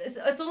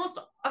it's almost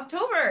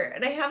October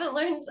and I haven't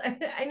learned.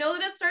 I know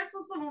that it starts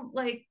with some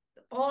like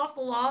fall off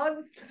the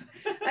logs.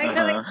 I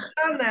gotta uh-huh.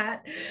 get on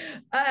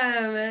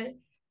that.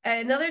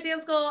 Another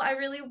dance goal I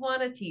really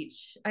want to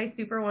teach. I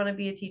super want to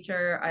be a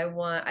teacher. I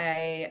want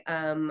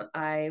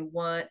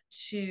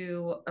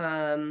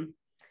to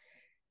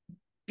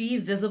be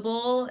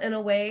visible in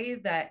a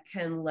way that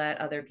can let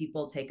other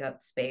people take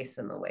up space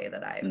in the way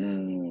that I've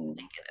Mm,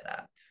 taken it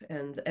up,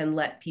 and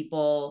let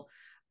people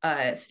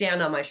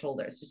stand on my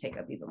shoulders to take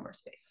up even more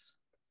space.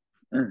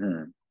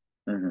 mm-hmm,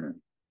 mm-hmm.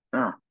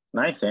 Oh,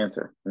 nice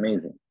answer.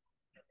 Amazing.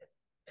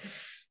 All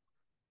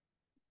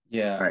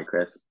Yeah. right,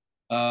 Chris.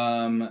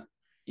 Um,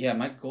 yeah,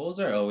 my goals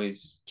are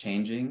always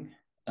changing.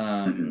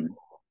 Um, Mm-hmm.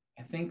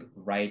 I think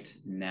right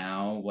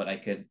now,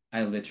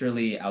 I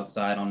literally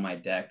outside on my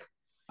deck,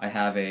 I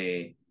have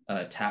a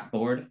tap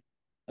board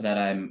that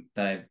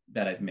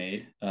I've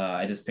made.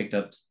 I just picked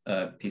up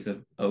a piece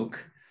of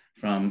oak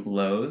from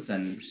Lowe's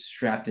and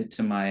strapped it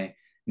to my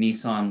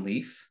Nissan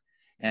Leaf,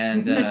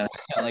 and I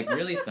like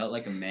really felt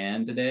like a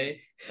man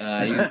today.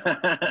 You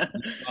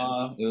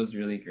saw it was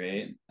really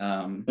great.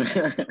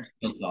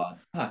 Skill saw,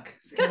 fuck,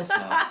 skill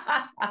saw.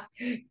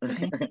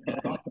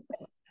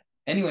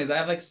 Anyways, I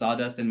have like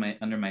sawdust in my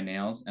under my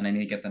nails, and I need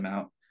to get them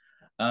out.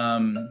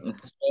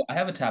 So I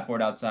have a tap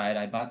board outside.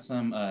 I bought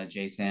some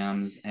J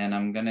Sams, and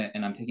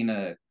I'm taking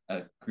a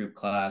group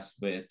class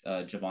with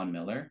Javon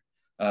Miller,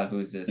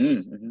 who's this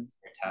Mm-hmm.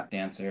 tap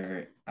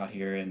dancer out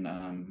here in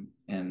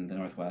the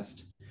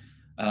Northwest.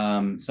 So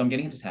I'm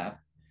getting into tap.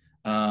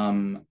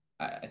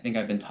 I think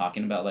I've been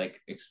talking about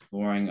like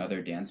exploring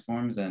other dance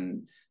forms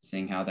and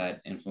seeing how that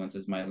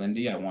influences my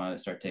Lindy. I want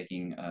to start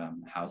taking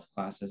house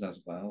classes as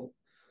well.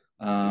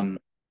 Um,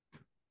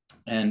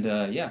 and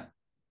yeah,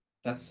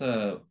 that's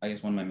I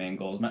guess one of my main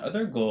goals. My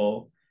other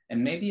goal,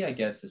 and maybe I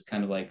guess this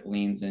kind of like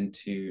leans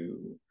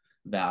into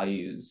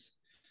values.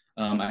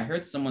 I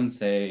heard someone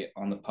say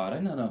on the pod, I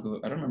don't know who,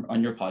 I don't remember,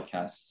 on your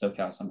podcast,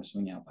 SoCal Summer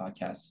Swing Out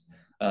podcast,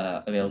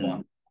 available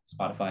Mm-hmm.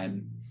 on Spotify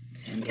and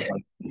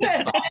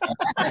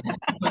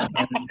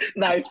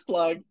Nice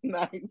plug.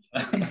 Nice.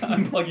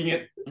 I'm plugging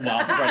it while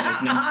people are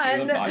listening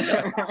to the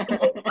podcast.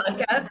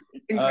 Podcast.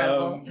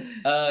 Incredible.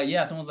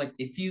 Yeah, someone's like,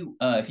 if you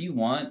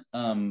want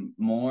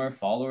more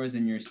followers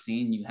in your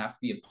scene, you have to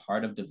be a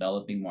part of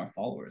developing more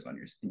followers on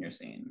your in your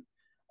scene.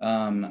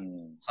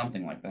 Mm,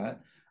 Something like that.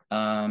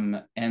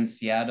 And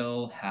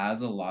Seattle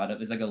has a lot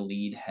of, it's like a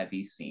lead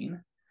heavy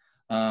scene.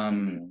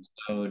 Mhm.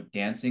 So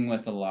dancing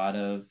with a lot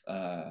of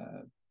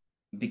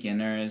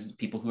beginners,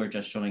 people who are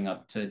just showing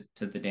up to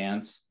the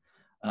dance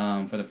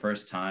for the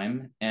first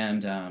time,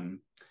 and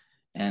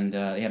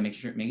yeah,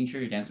 making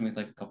sure you're dancing with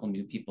like a couple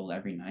new people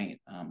every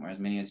night, or as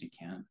many as you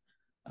can.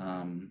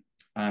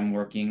 I'm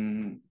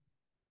working,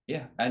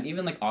 yeah, and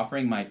even like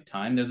offering my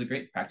time. There's a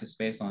great practice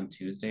space on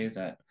Tuesdays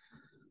at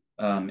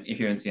if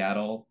you're in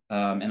Seattle,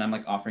 and I'm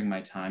like offering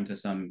my time to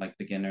some like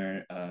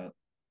beginner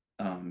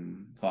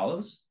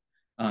follows,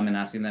 and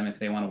asking them if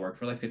they want to work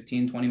for like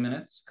 15-20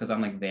 minutes because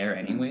I'm like there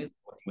Mhm. anyways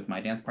with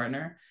my dance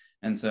partner.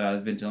 And so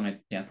I've been telling my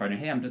dance partner,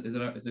 hey,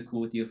 is it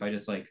cool with you if I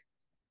just like,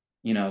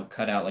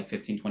 cut out like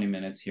 15-20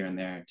 minutes here and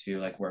there to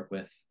like work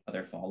with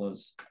other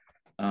follows,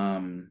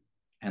 um,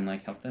 and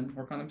like help them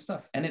work on their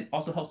stuff. And it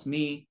also helps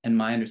me and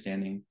my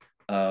understanding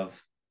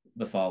of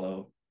the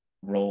follow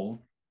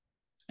role.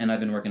 And I've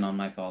been working on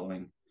my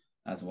following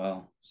as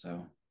well.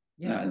 So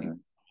yeah, I think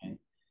Mhm.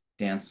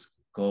 dance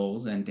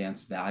goals and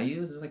dance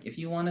values is like if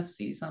you want to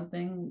see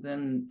something,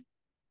 then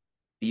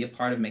be a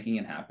part of making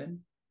it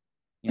happen,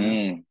 you know?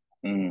 Mhm.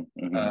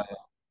 Mhm. Uh, Mhm.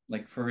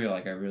 like for real,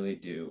 like I really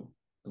do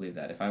believe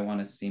that if I want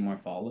to see more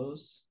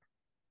follows,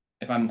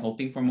 if I'm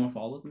hoping for more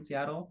follows in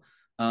Seattle,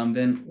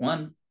 then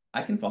one,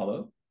 I can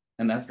follow,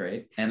 and that's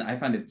great. And I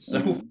find it so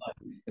fun.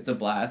 Mhm. It's a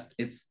blast.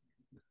 It's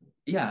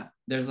yeah,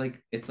 there's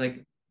like it's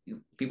like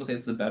people say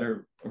it's the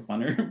better or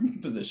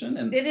funner position,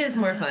 and It is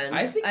more fun.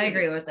 I think I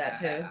agree with that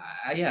too.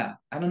 yeah,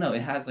 I don't know.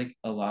 It has like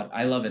a lot.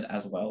 I love it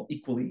as well,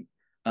 equally.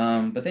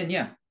 But then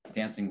yeah,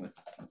 dancing with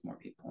more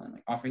people and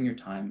like offering your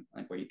time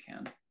like where you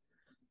can,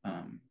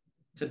 um,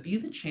 to be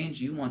the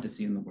change you want to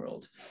see in the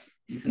world.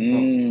 You can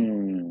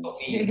Mm. quote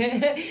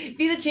me,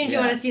 Be the change you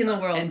want yeah, to see in the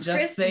world. and just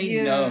Chris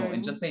say no,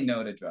 and Yoon. just say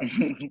no to drugs.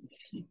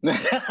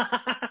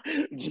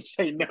 Just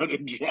say no to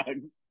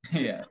drugs.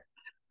 Yeah.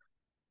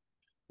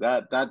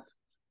 That's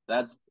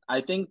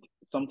I think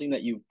something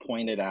that you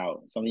pointed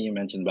out, something you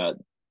mentioned about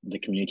the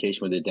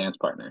communication with your dance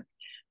partner.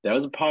 There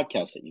was a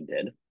podcast that you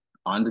did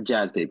on the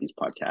Jazz Babies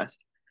podcast,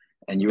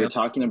 and you were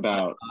Available talking on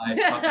about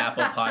Spotify,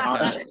 Apple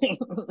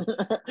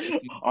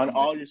Podcast. on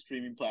all your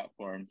streaming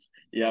platforms.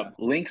 Yep.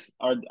 Yeah. Links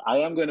are I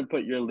am going to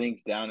put your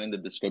links down in the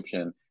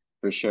description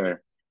for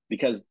sure.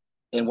 Because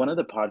in one of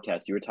the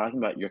podcasts, you were talking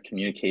about your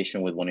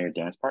communication with one of your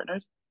dance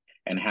partners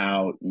and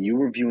how you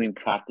were viewing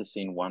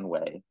practicing one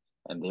way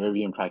and they were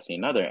viewing practicing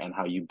another, and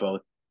how you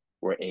both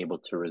were able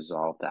to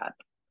resolve that.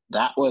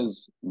 That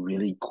was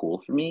really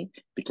cool for me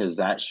because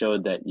that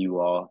showed that you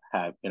all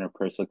have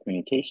interpersonal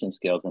communication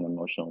skills and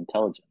emotional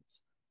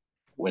intelligence,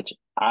 which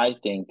I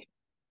think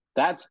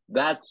that's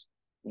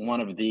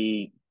one of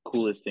the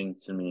coolest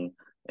things to me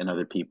in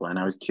other people. And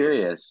I was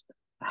curious,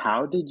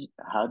 how did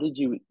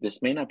you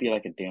this may not be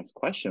like a dance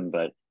question,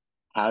 but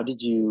how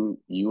did you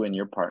and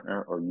your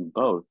partner or you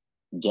both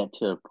get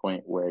to a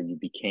point where you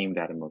became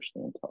that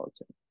emotionally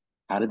intelligent?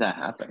 How did that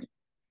happen?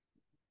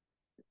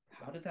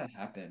 How did that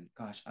happen?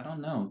 Gosh, I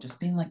don't know. Just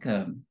being like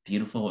a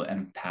beautiful,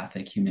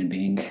 empathic human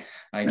being,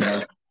 I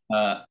guess.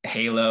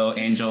 Halo,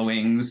 angel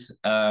wings.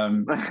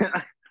 That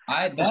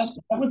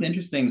was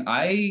interesting.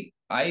 I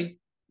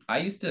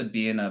used to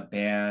be in a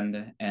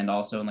band and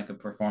also in like a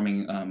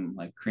performing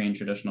like Korean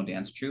traditional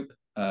dance troupe,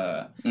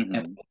 and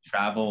Hmm.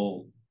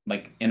 travel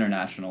like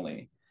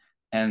internationally.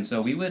 And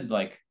so we would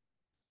like,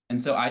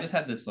 and so I just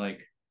had this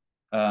like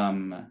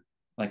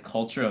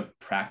culture of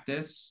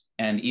practice.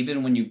 And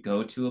even when you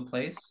go to a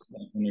place,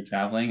 like when you're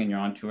traveling and you're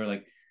on tour,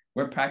 like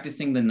we're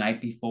practicing the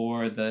night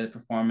before the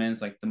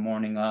performance, like the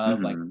morning of,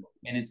 like Hmm.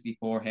 minutes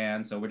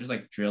beforehand. So we're just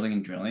like drilling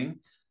and drilling.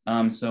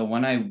 So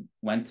when I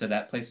went to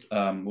that place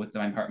with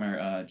my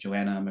partner,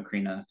 Joanna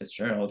Macrina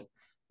Fitzgerald,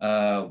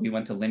 we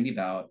went to Lindy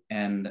Bout,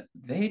 and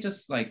they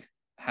just like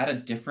had a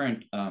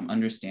different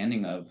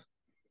understanding of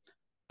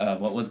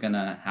what was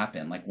gonna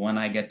happen. Like when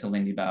I get to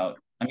Lindy Bout,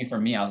 I mean,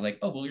 for me, I was like,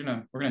 oh, well, we're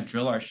gonna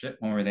drill our shit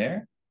when we're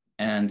there,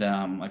 and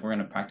like we're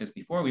gonna practice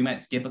before. We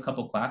might skip a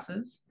couple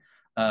classes,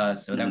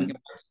 so that we can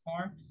Hmm. practice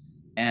more.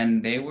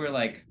 And they were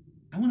like,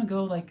 I want to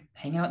go like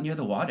hang out near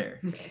the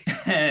water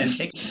and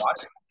take a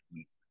water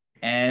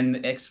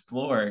and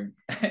explore.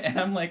 And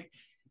I'm like,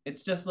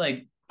 it's just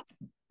like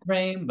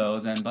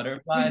rainbows and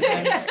butterflies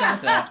and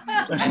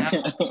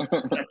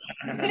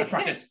and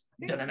practice,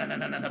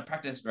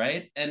 practice,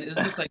 right? And it's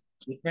just like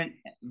different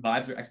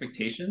vibes or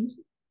expectations.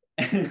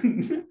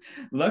 And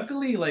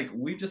luckily, like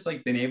we've just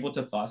like been able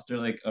to foster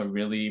like a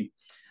really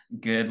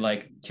good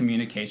like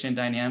communication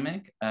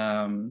dynamic.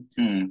 Hmm.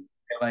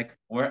 Like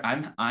where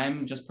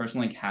I'm just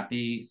personally like,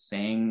 happy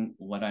saying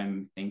what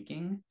I'm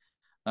thinking.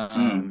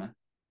 Hmm.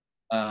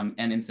 Um,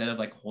 and instead of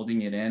like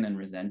holding it in and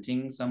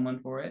resenting someone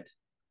for it,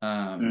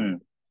 Hmm.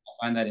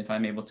 I find that if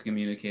I'm able to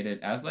communicate it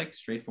as like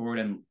straightforward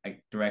and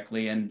like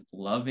directly and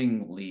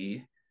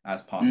lovingly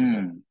as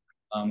possible,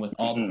 Hmm. with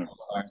all the Hmm.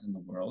 qualifiers in the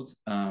world,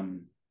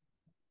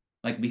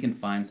 like we can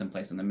find some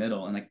place in the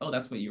middle and like, oh,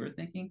 that's what you were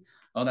thinking.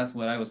 Oh, that's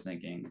what I was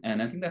thinking.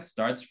 And I think that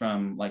starts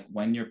from like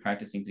when you're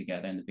practicing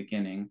together in the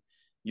beginning.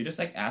 you're just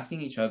like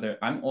asking each other.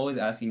 I'm always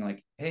asking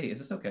like, hey, is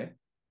this okay?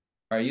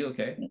 Are you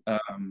okay?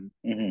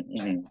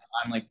 Mm-hmm.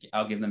 I'm like,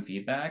 I'll give them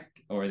feedback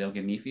or they'll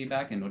give me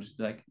feedback and we'll just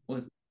be like,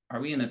 well, are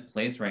we in a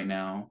place right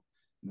now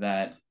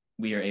that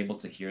we are able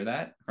to hear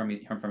that from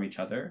each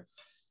other?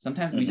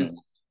 Sometimes Mm-hmm.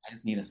 I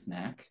just need a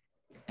snack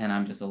and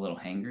I'm just a little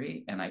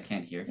hangry and I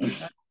can't hear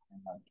feedback.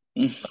 And, like,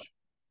 Mm-hmm.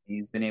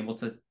 he's been able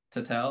to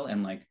tell.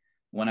 And like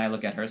when I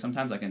look at her,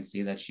 sometimes I can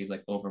see that she's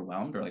like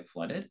overwhelmed or like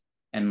flooded.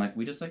 And like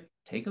we just like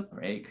take a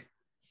break,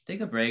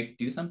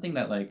 do something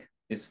that like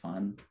is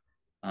fun.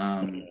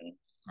 Mm-hmm.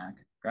 Snack,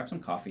 grab some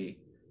coffee.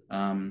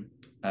 Um,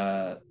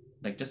 uh,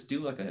 like just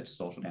do like a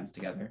social dance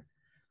together.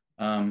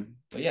 But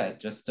yeah,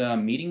 just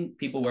meeting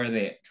people where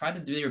they try to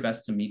do your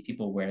best to meet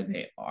people where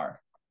they are,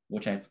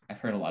 which I've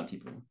heard a lot of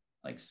people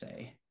like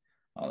say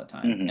all the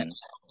time. And Mm-hmm.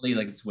 hopefully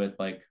like it's with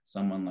like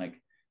someone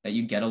like that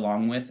you get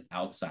along with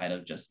outside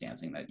of just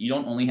dancing, that you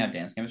don't only have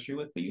dance chemistry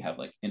with, but you have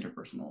like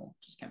interpersonal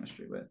just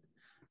chemistry with.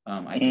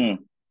 I think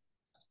Mm-hmm.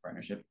 that's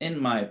partnership in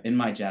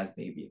my jazz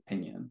baby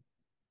opinion.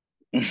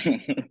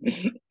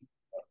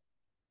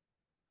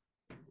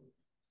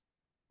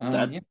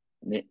 That,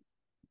 Yeah,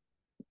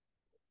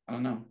 I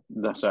don't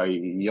know. sorry,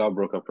 y'all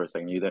broke up for a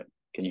second. You there?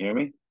 Can you hear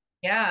me?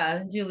 Yeah.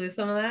 Did you lose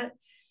some of that?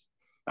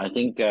 I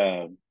think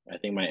I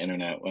think my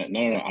internet went.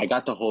 No, no, no. I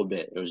got the whole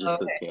bit. It was just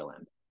the Okay. tail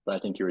end. But I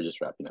think you were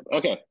just wrapping up.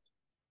 Okay,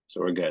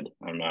 so we're good.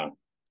 I'm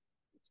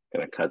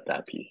gonna cut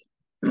that piece.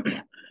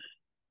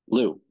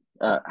 Lou,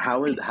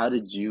 how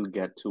did you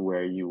get to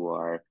where you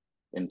are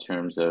in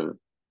terms of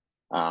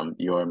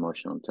your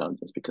emotional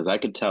intelligence? Because I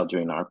could tell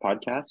during our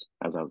podcast,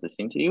 as I was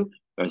listening to you,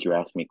 as you were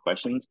asking me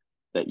questions,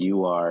 that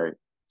you are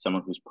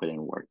someone who's put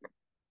in work.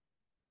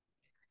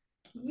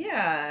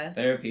 Yeah.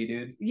 Therapy,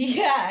 dude.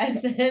 Yeah,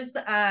 it's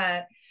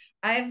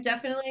I've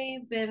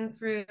definitely been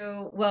through,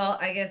 well,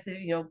 I guess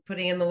if,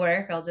 putting in the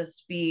work, I'll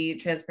just be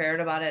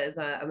transparent about it as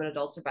I'm an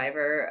adult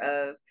survivor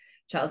of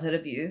childhood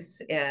abuse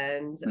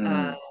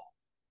Mm,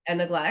 and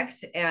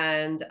neglect,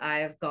 and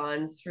I've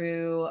gone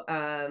through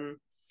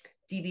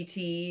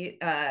DBT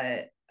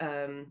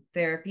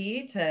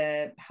therapy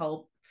to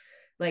help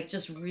like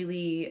just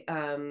really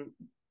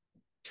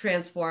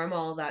transform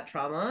all that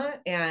trauma,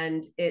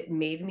 and it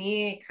made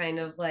me kind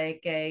of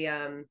like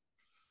a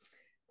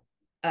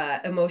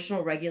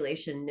emotional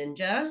regulation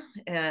ninja,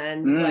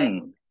 and like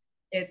mm,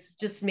 it's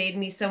just made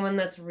me someone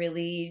that's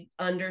really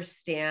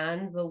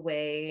understand the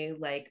way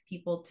like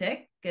people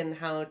tick and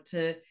how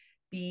to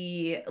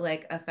be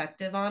like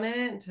effective on it,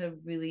 and to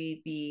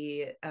really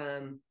be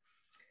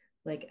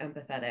like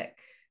empathetic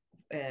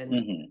and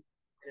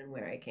hmm.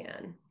 where I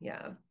can.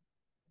 Yeah.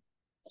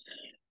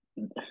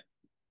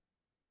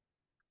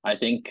 I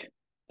think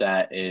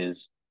that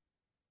is,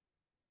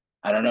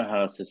 I don't know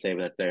how else to say,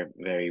 but they're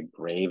very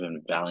brave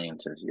and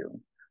valiant of you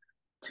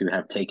to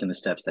have taken the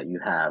steps that you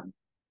have,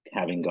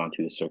 having gone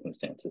through the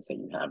circumstances that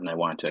you have. And I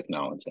want to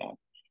acknowledge that. I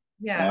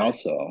Yeah.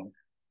 also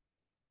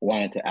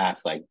wanted to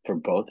ask, like, for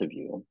both of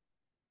you,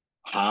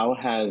 how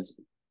has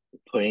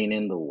putting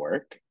in the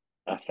work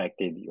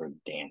affected your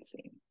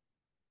dancing?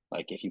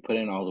 Like, if you put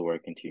in all the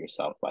work into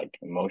yourself, like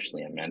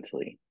emotionally and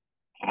mentally,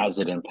 how's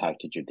it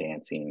impacted your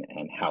dancing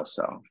and how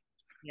so?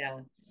 Yeah.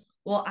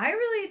 Well, I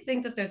really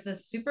think that there's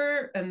this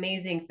super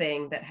amazing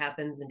thing that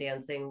happens in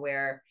dancing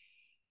where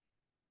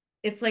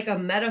it's like a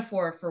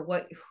metaphor for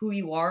what who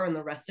you are in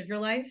the rest of your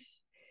life,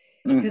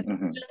 because it's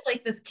Mm-hmm. just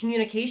like this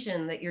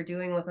communication that you're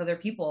doing with other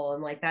people,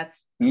 and like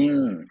that's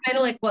Mm, kind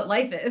of like what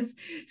life is.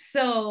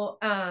 So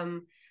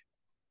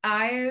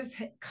I've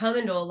come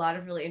into a lot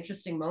of really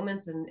interesting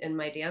moments in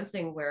my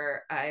dancing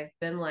where I've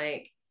been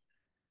like,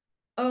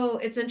 oh,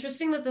 it's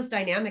interesting that this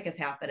dynamic is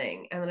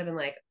happening, and then I've been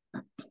like,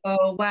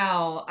 oh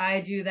wow, I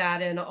do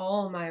that in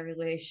all my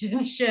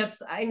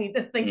relationships. I need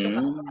to think about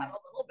that mm,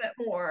 a little bit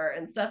more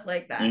and stuff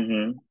like that.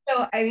 mm-hmm.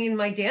 So I mean,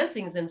 my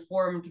dancing's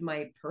informed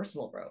my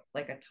personal growth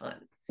like a ton.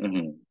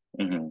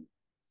 Mm-hmm. Mm-hmm.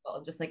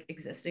 Well, just like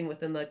existing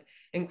within the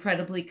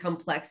incredibly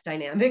complex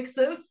dynamics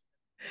of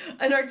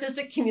an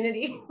artistic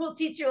community will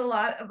teach you a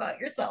lot about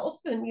yourself,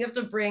 and you have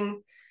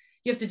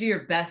to do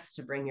your best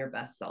to bring your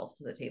best self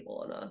to the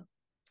table in a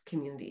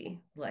community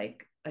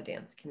like a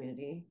dance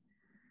community.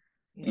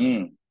 Yeah.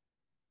 Mm,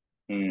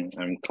 mm.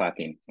 I'm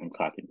clapping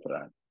for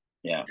that.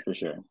 Yeah, for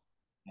sure.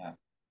 Yeah,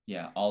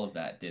 yeah, all of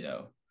that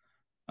ditto.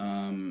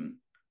 Um,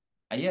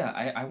 yeah,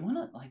 I want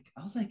to like,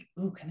 I was like,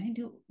 ooh, can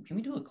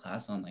we do a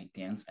class on like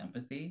dance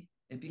empathy?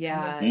 It'd be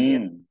Yeah, dance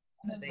Mm. is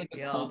a kind of like big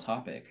a cool deal.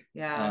 topic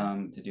Yeah.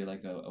 to do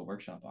like a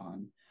workshop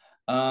on.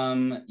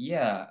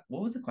 Yeah,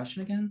 what was the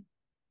question again?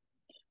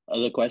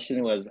 The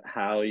question was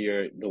how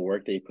the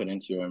work that you put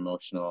into your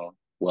emotional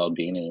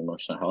well-being and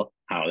emotional health,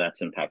 how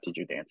that's impacted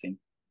your dancing.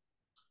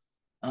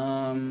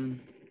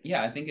 Um,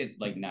 yeah, I think it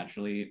like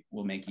naturally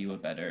will make you a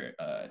better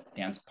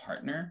dance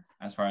partner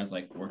as far as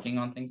like working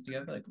on things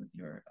together, like with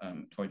your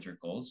towards your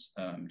goals,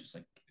 just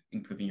like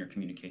improving your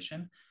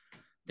communication.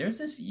 There's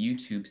this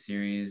YouTube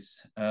series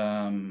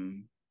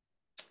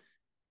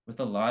with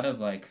a lot of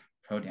like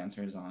pro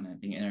dancers on it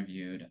being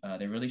interviewed.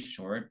 They're really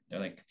short. They're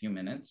like a few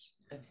minutes.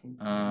 I've seen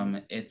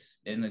some. It's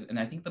and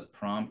I think the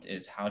prompt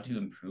is how to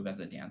improve as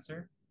a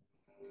dancer.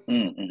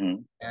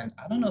 Mm-hmm. And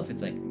I don't know if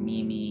it's like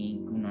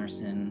Mimi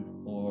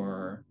Gunnarsson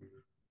or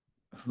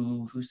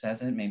who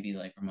says it. Maybe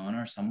like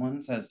Ramona or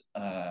someone says,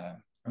 or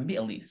maybe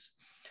Elise.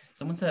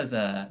 Someone says,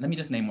 let me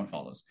just name more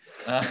follows.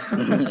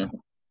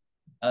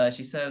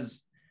 She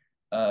says,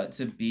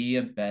 to be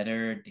a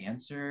better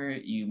dancer,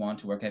 you want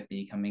to work at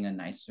becoming a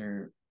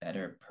nicer,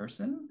 better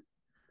person.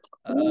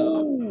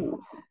 And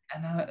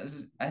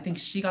I think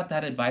she got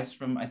that advice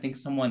from, I think,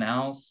 someone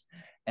else.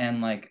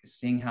 And like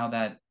seeing how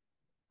that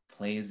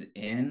plays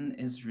in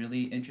is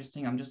really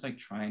interesting. I'm just like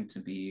trying to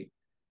be,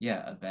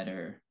 yeah, a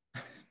better,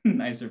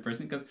 nicer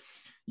person, because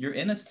you're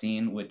in a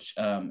scene which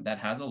that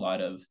has a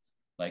lot of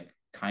like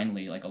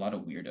kindly, like a lot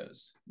of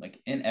weirdos,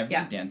 like in every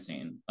dance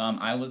scene.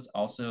 I was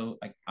also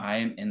like, I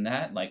am in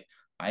that. Like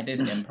I did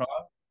improv.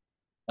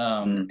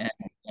 And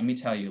let me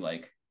tell you,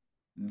 like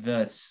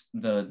the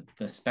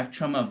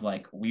spectrum of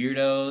like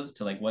weirdos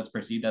to like what's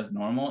perceived as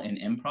normal in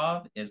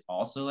improv is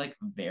also like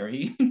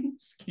very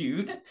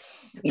skewed.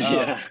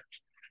 Yeah.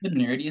 The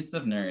nerdiest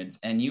of nerds,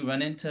 and you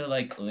run into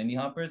like Lindy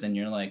Hoppers and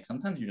you're like,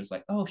 sometimes you're just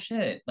like, oh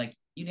shit, like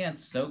you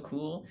dance so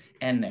cool,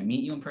 and I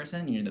meet you in person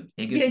and you're the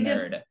biggest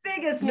nerd.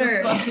 Biggest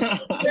You're nerd. fucking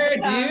nerd,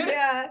 dude.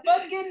 Yeah.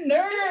 Fucking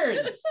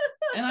nerds.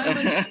 And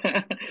I'm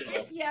like,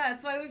 yeah,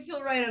 it's why we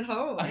feel right at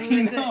home. I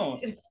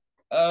know.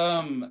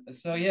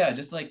 So yeah,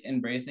 just like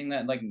embracing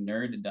that like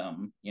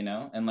nerddom, you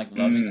know, and like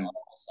loving all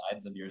the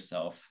sides of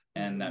yourself.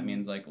 And that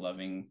means like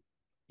loving,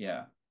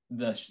 yeah,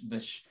 the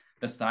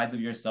sides of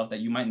yourself that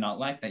you might not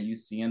like that you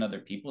see in other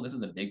people. This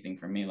is a big thing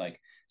for me,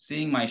 like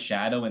seeing my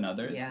shadow in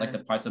others, like the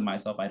parts of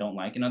myself I don't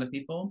like in other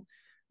people.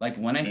 Like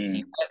when I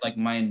see that, like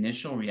my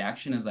initial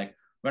reaction is like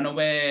run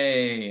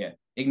away,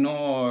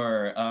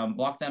 ignore,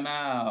 block them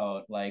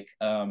out, like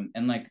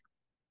and like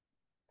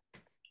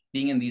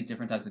being in these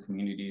different types of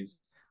communities,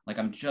 like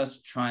I'm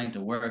just trying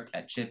to work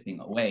at chipping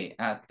away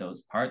at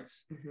those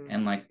parts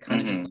and like kind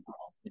of just like,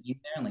 sitting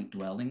there and like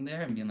dwelling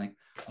there and being like,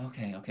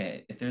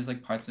 okay, if there's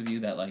like parts of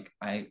you that like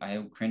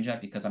I cringe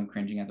at because I'm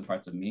cringing at the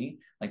parts of me,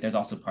 like there's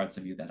also parts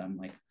of you that I'm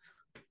like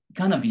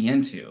gonna be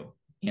into,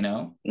 you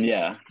know?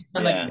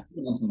 I'm like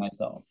into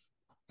myself.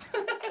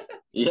 But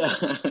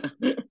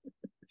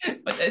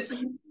it's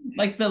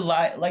like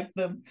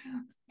the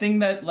thing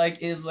that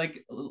like is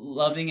like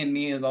loving in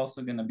me is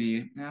also gonna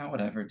be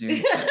whatever,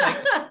 dude. Just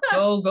like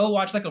go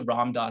watch like a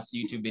Ram Dass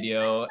YouTube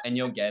video and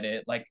you'll get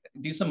it. Like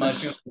do some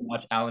mushrooms and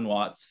watch Alan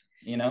Watts,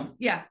 you know?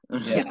 Yeah,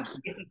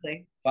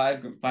 basically.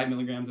 5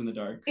 milligrams in the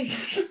dark.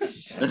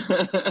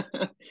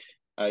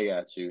 I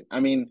got you. I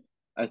mean,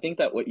 I think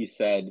that what you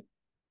said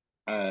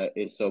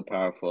is so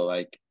powerful.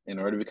 Like, in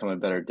order to become a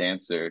better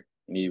dancer,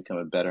 you need to become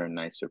a better and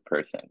nicer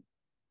person.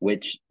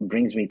 Which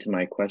brings me to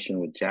my question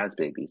with Jazz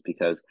Babies,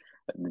 because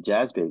the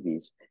Jazz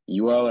Babies,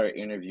 you all are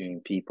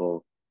interviewing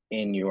people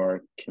in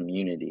your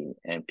community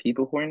and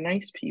people who are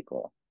nice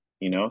people,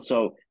 you know?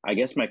 So I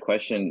guess my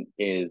question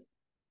is,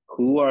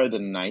 who are the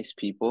nice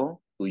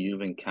people who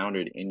you've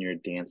encountered in your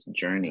dance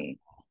journey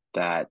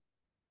that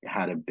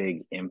had a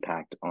big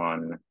impact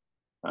on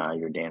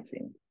your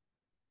dancing?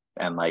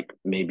 And like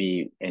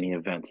maybe any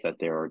events that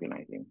they're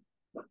organizing.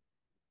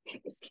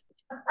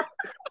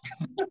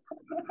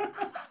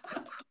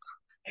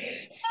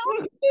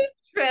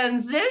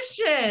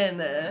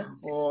 Transition.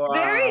 Wow.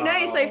 Very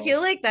nice. I feel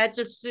like that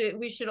just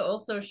we should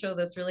also show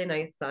this really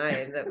nice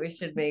sign that we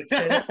should make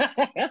sure that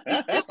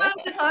we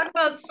want to talk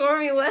about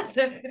stormy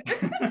weather.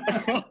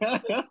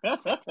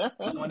 I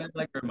want to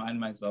like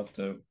remind myself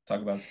to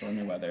talk about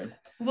stormy weather.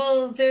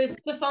 Well, there's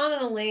Stefan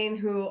and Elaine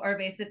who are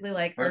basically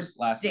like first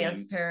our last dance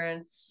names.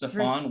 parents.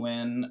 Stefan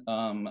Wynn,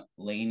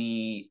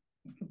 Lainey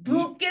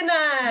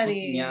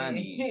Buchanani.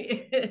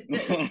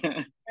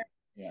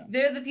 Yeah.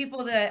 They're the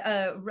people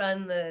that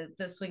run the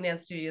swing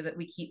dance studio that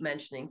we keep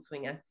mentioning,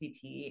 Swing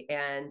SCT,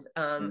 and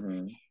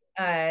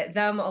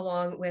them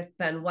along with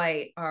Ben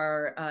White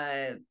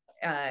are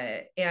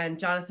and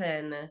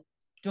Jonathan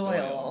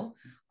Doyle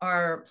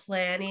are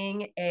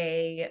planning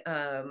a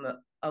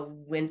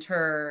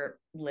winter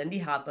Lindy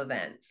Hop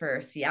event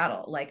for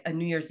Seattle, like a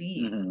New Year's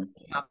Eve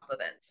Hop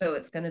event. So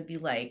it's going to be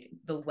like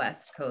the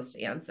West Coast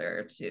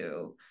answer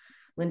to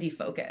Lindy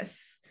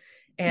Focus,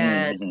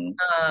 and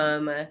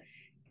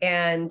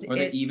and or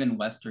the even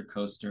Western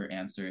Coaster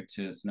answer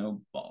to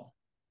Snowball.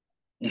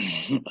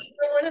 One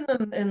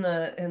in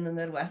the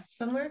Midwest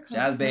somewhere.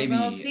 Jazz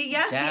Snowball. Baby. See,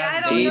 yes,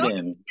 Jazz I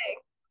don't know.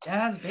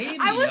 Jazz Baby.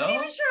 I wasn't even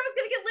sure I was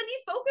gonna get Lindy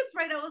Focus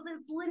right. It's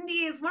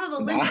Lindy. It's one of the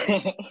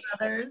Lindy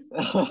brothers.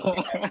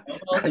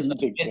 It's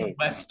a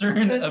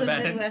Midwestern event. A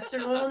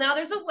Midwestern one. Well, now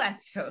there's a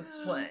West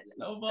Coast one.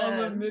 Snowball's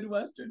a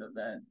Midwestern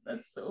event.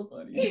 That's so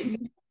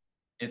funny.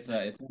 It's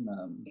in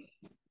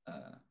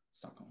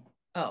Stockholm.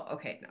 Oh,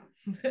 okay, no.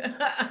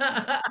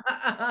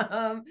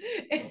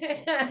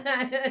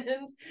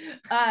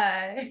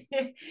 And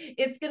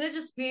it's gonna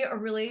just be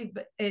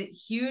a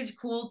huge,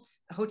 cool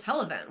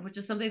hotel event, which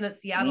is something that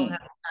Seattle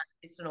hasn't done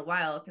at least in a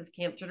while, because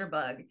Camp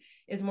Jitterbug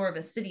is more of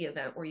a city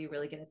event where you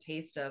really get a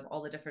taste of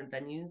all the different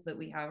venues that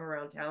we have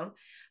around town.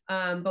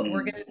 But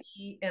we're gonna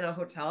be in a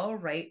hotel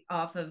right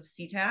off of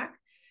SeaTac,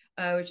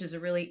 which is a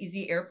really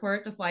easy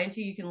airport to fly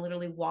into. You can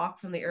literally walk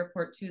from the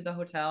airport to the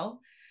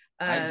hotel.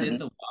 I did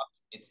the walk.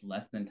 It's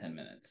less than 10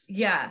 minutes.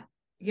 Yeah.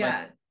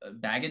 Like,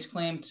 baggage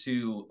claim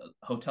to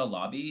hotel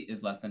lobby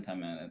is less than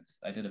 10 minutes.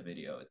 I did a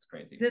video. It's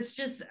crazy. It's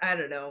just, I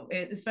don't know,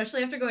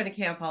 especially after going to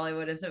Camp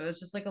Hollywood, it was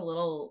just like a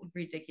little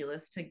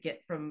ridiculous to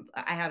get from.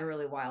 I had a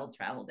really wild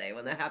travel day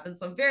when that happened,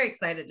 so I'm very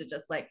excited to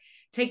just like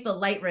take the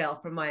light rail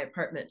from my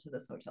apartment to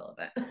this hotel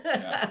event.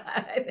 Yeah.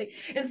 I think,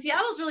 and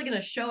Seattle's really going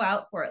to show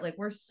out for it. Like,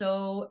 we're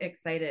so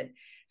excited.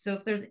 So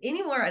if there's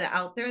anyone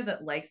out there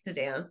that likes to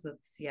dance with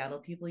Seattle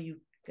people, you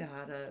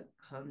gotta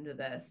come to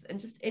this. And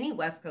just any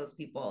West Coast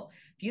people,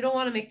 if you don't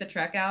want to make the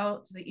trek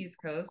out to the East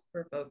Coast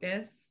for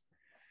Focus,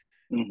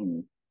 it's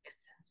in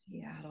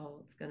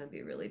Seattle. It's gonna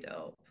be really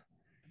dope.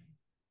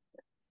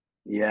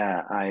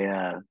 Yeah,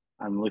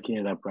 I'm looking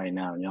it up right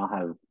now, and y'all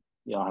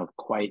have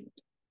quite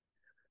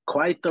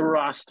the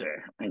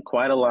roster and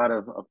quite a lot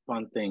of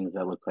fun things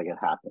that looks like it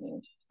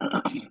happening.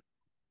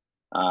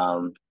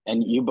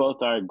 And you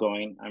both are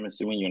going. I'm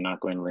assuming you're not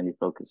going to Lindy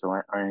Focus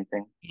or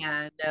anything.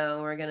 Yeah,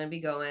 no, we're gonna be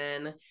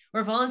going.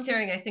 We're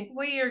volunteering. I think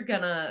we are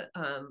gonna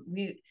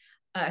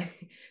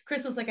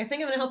Chris was like, I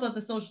think I'm gonna help out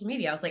the social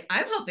media. I was like,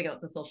 I'm helping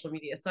out the social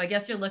media. So I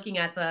guess you're looking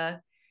at the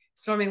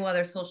Storming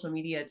Weather social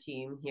media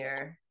team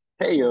here.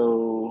 Hey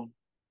yo.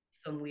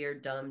 Some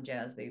weird dumb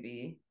jazz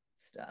baby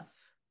stuff.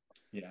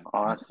 Yeah.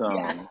 Awesome.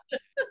 Yeah.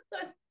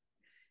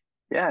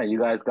 Yeah, you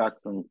guys got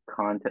some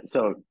content.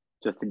 So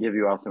just to give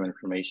you all some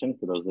information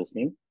for those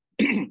listening,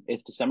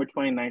 it's December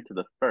 29th to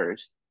the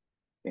 1st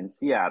in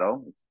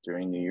Seattle. It's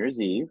during New Year's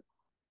Eve.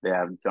 They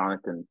have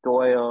Jonathan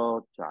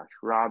Doyle, Josh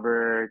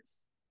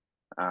Roberts,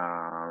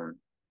 and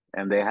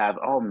they have,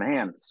 oh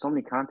man, so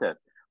many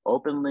contests.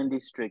 Open Lindy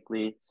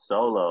Strictly,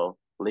 Solo,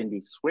 Lindy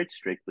Switch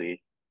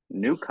Strictly,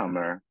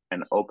 Newcomer,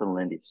 and Open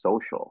Lindy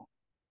Social.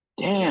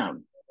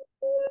 Damn.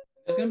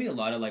 There's going to be a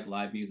lot of like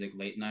live music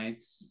late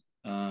nights.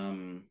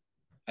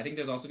 I think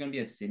there's also going to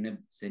be a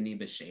Sydney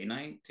Bechet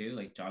night too.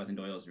 Like, Jonathan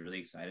Doyle is really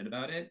excited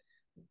about it.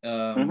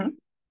 From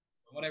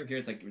what I hear,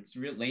 it's like, it's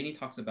real. Lainey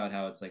talks about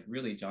how it's like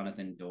really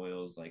Jonathan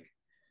Doyle's like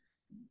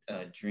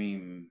a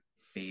dream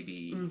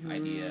baby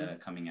idea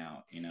coming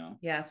out, you know?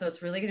 Yeah, so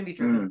it's really going to be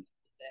driven by music.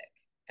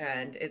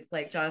 And it's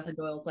like Jonathan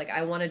Doyle's like,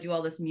 I want to do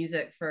all this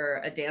music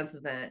for a dance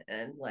event.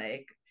 And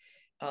like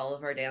all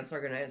of our dance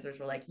organizers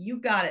were like,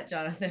 you got it,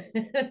 Jonathan.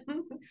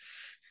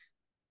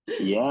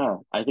 Yeah,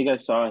 I think I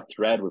saw a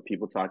thread with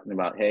people talking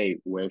about, hey,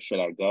 where should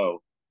I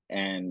go?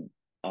 And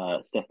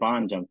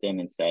Stefan jumped in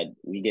and said,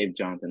 we gave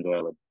Jonathan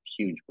Doyle a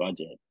huge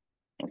budget.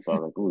 And so I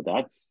was like, ooh,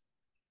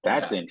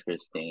 that's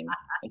interesting.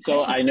 And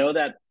so I know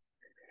that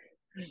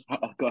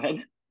go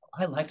ahead.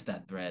 I liked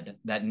that thread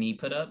that Nee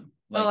put up.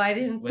 Like, I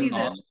didn't see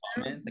that.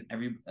 Comments, like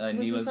every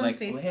Nee was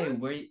like, oh,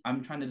 hey,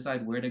 I'm trying to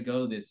decide where to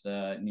go this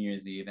New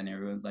Year's Eve, and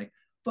everyone's like,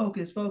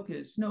 focus,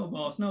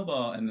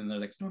 snowball, and then they're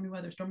like, stormy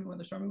weather.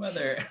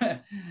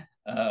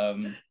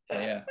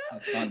 Yeah,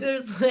 that's fun.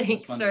 There's like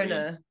starting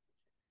to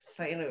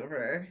fight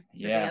over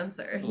the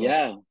answers.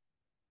 Yeah,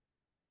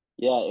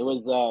 it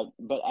was.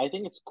 But I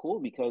think it's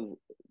cool because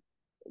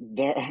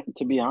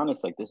to be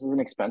honest, like, this is an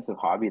expensive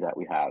hobby that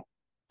we have,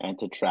 and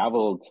to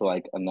travel to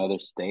like another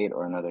state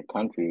or another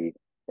country,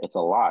 it's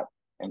a lot.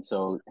 And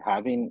so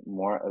having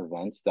more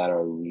events that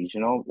are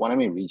regional, when I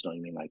mean regional,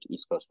 you mean like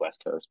East Coast,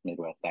 West Coast,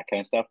 Midwest, that kind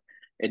of stuff,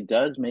 it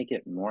does make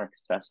it more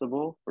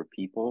accessible for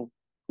people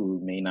who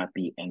may not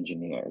be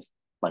engineers,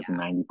 like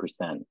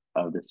 90%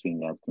 of the swing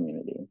dance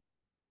community.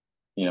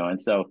 You know,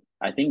 and so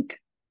I think,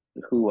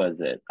 who was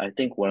it? I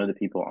think one of the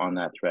people on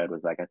that thread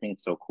was like, I think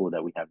it's so cool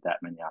that we have that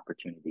many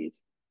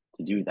opportunities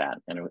to do that.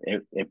 And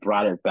it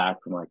brought it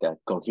back from like a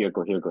go here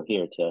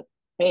to,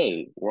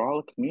 hey, we're all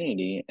a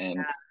community,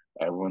 and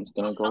everyone's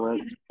gonna go where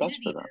it's best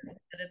for them.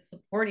 That it's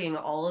supporting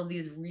all of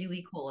these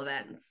really cool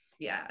events.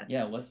 Yeah.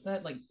 What's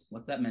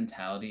that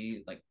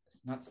mentality? Like,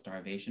 it's not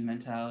starvation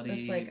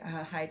mentality. It's like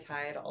a high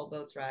tide, all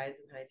boats rise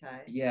in high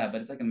tide. Yeah,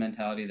 but it's like a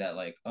mentality that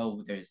like,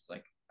 oh, there's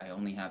like, I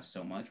only have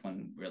so much,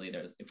 when really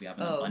there's, if we have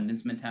an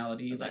abundance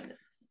mentality, like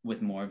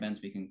with more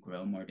events we can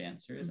grow more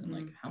dancers. And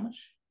like,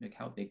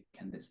 how big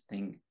can this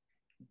thing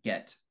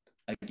get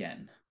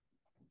again?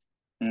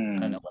 I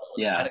don't know.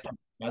 Yeah.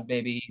 Jazz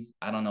Babies.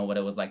 I don't know what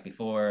it was like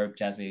before.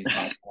 Jazz Babies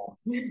podcast,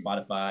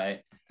 Spotify,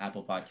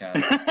 Apple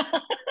Podcasts.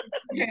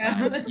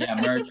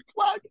 Merch.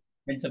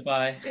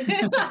 Printify.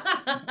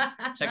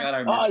 Check out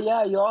our merch. Oh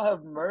yeah, you all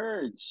have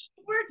merch.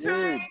 We're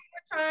trying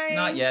trying.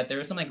 Not yet. There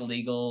were some like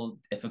legal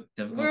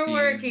difficulties. We're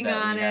working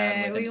that on we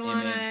had it. with We an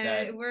want image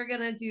that to, we're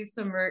going to do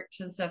some merch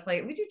and stuff.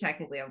 Like, we do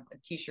technically have a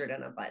t-shirt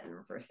and a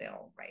button for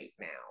sale right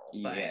now.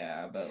 But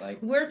yeah, but like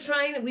we're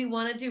trying, we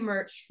want to do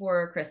merch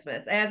for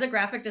Christmas. As a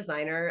graphic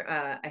designer,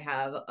 I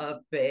have a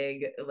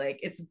big, like,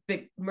 it's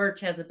big,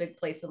 merch has a big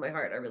place in my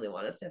heart. I really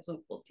want us to have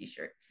some cool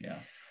t-shirts. Yeah.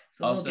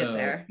 So also, we'll get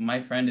there.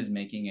 My friend is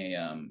making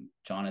a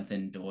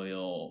Jonathan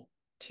Doyle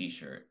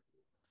t-shirt.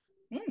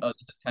 Oh,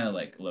 this is kind of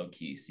like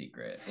low-key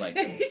secret. Like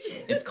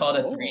it's called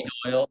a Three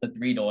Doyle, the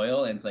Three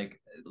Doyle, and it's like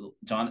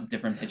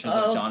different pictures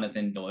of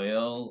Jonathan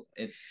Doyle.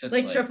 It's just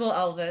like triple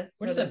Elvis.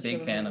 We're just a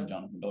big fan of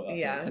Jonathan Doyle.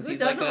 Yeah, because who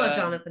he's doesn't like love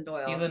Jonathan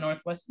Doyle? He's in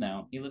Northwest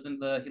now. He lives in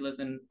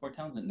Port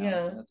Townsend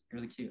now, so that's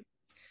really cute.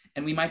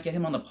 And we might get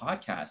him on the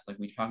podcast. Like,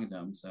 we talking to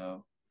him,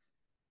 so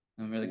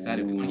I'm really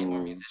excited. We want to get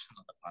more musicians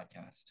on the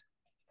podcast.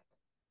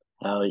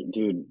 Hell,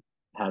 dude,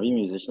 having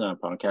musicians on a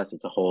podcast,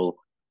 it's a whole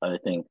other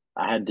thing.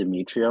 I had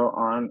Demetrio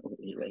on.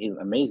 He's an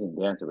amazing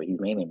dancer, but he's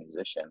mainly a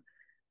musician.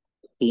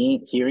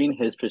 Hearing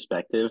his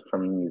perspective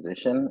from a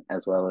musician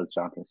as well as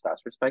Jonathan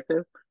Stott's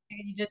perspective,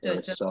 it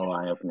was so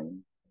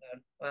eye-opening.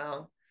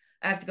 Wow.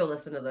 I have to go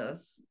listen to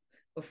this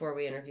before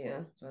we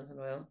interview Jonathan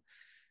Doyle.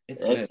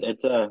 It's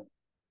a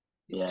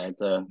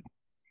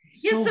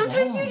yeah,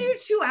 sometimes you do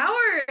 2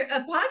 hour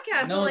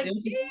podcast. No, like,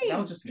 that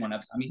was just one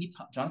episode. I mean,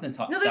 Jonathan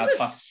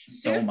talks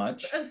so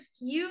much. A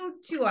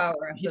few 2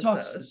 hour episodes. He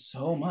talks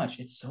so much.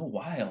 It's so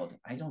wild.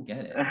 I don't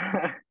get it.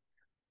 I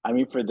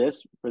mean, for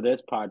this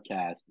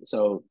podcast,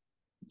 so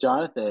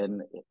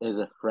Jonathan is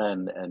a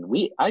friend, and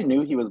I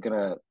knew he was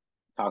gonna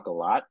talk a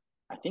lot.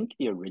 I think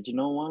the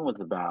original one was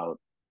about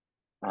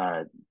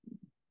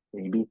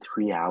maybe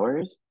 3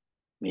 hours,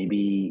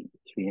 maybe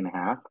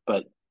 3.5,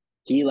 but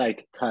he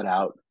like cut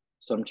out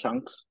some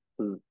chunks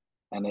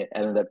and it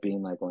ended up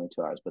being like only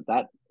 2 hours. But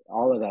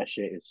all of that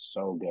shit is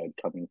so good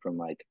coming from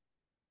like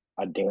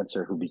a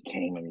dancer who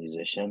became a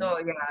musician. Oh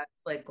yeah,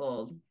 it's like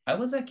gold. I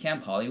was at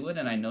Camp Hollywood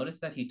and I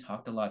noticed that he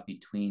talked a lot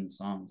between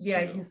songs.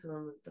 Yeah, he's the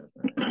one that does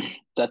that.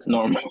 That's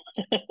normal.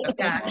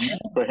 Yeah.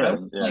 For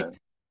him,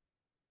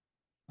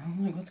 I was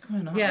like, what's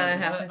going on?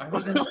 Yeah,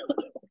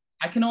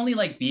 I can only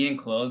like be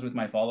enclosed with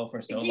my follow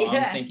for so long,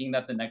 thinking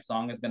that the next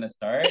song is gonna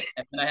start,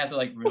 and then I have to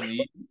like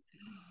release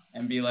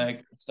and be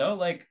like, so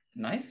like,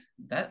 nice,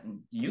 that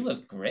you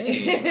look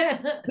great.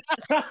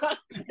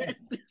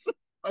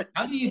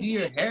 How do you do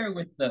your hair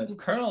with the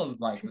curls?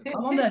 Like,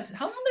 how long that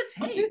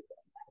take?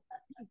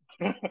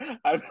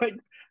 I'm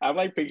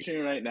like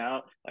picturing right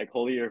now, like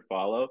holding your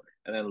follow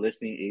and then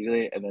listening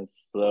eagerly and then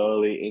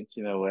slowly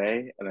inching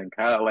away and then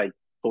kind of like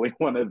pulling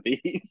one of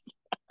these.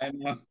 I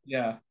know,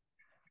 yeah.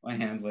 My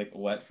hands like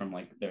wet from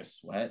like their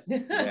sweat.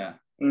 Yeah.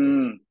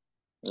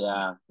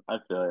 Yeah, I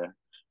feel you.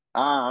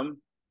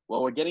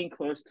 Well, we're getting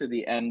close to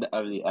the end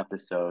of the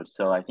episode,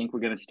 so I think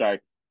we're gonna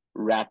start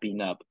wrapping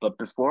up. But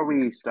before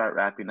we start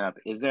wrapping up,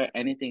 is there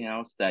anything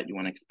else that you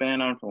want to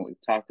expand on from what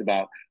we've talked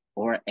about,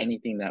 or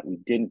anything that we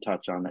didn't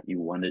touch on that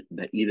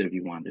either of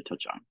you wanted to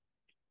touch on?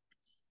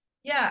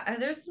 Yeah,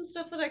 there's some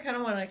stuff that I kind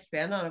of want to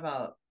expand on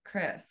about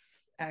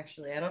Chris.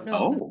 Actually, I don't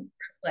know if this is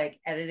like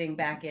editing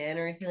back in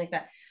or anything like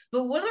that.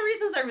 But one of the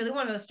reasons I really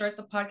wanted to start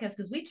the podcast,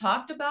 because we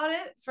talked about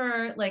it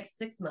for like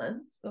 6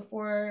 months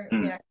before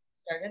we actually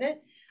started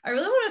it. I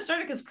really want to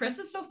start it because Chris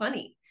is so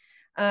funny.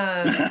 We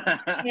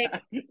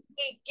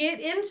get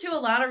into a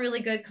lot of really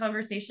good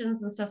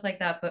conversations and stuff like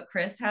that, but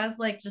Chris has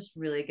like just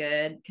really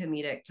good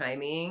comedic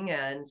timing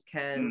and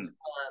can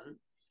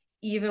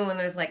even when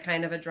there's like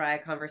kind of a dry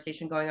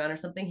conversation going on or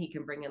something, he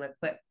can bring in a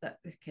clip that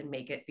can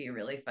make it be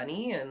really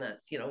funny. And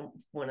that's,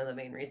 one of the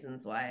main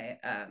reasons why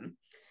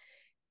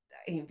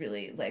he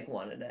really like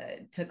wanted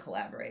to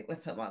collaborate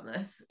with him on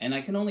this. And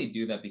I can only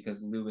do that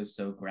because Lou is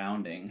so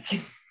grounding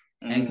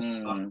and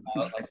can talk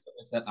about like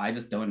things that I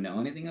just don't know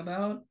anything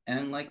about.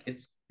 And like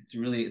it's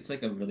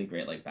like a really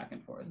great like back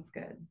and forth. It's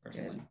good.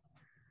 Personally. Good.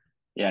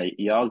 Yeah,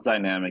 y'all's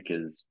dynamic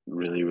is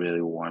really,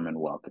 really warm and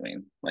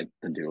welcoming. Like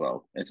the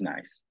duo. It's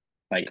nice.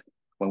 Like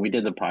when we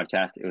did the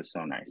podcast, it was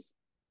so nice.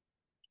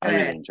 I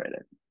really enjoyed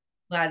it.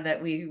 Glad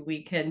that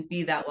we can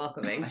be that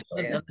welcoming. I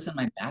should have done this in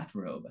my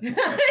bathrobe.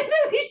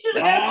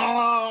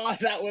 Oh,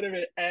 that would have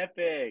been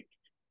epic.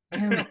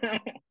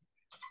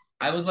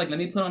 I was like, let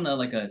me put on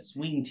a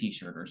swing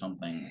t-shirt or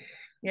something.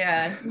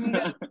 Yeah,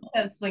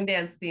 has swing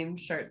dance themed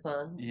shirts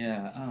on.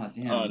 Yeah. Oh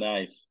damn. Oh,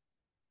 nice.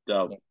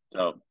 Dope.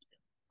 All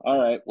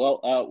right.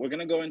 Well, we're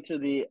gonna go into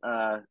the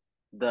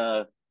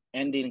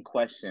ending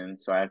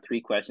questions. So I have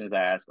 3 questions I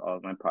ask all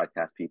of my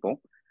podcast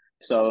people.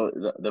 So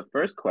the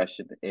first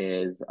question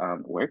is,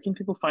 where can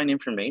people find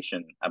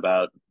information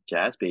about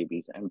Jazz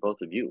Babies and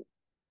both of you?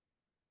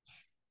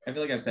 I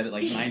feel like I've said it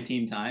like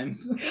 19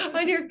 times.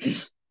 On your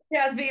Jazz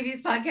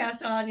Babies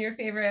podcast on your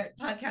favorite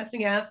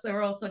podcasting apps. So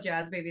we're also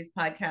Jazz Babies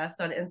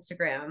podcast on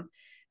Instagram.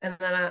 And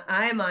then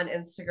I'm on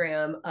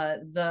Instagram,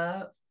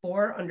 the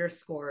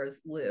 4_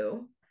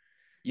 Lou.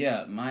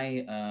 Yeah,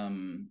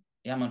 I'm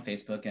on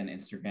Facebook and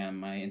Instagram.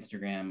 My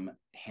Instagram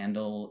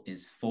handle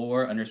is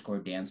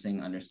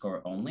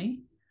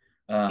 4_dancing_only.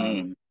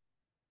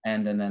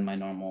 And then my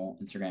normal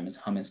Instagram is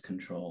hummus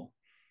control,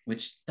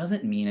 which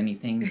doesn't mean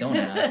anything. Don't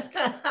ask.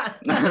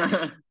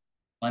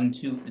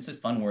 It's just it's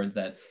just fun words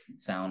that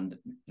sound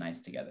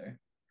nice together.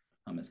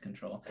 Hummus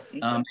control.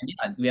 And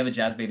yeah, we have a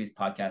Jazz Babies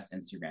podcast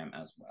Instagram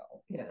as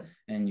well. Yeah.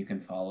 And you can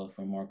follow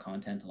for more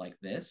content like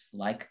this.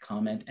 Like,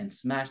 comment, and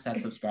smash that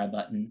subscribe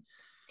button.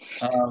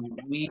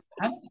 We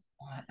have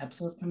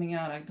episodes coming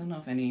out. I don't know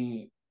if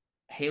any.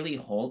 Haley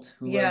Holt,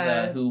 who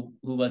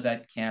was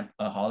at Camp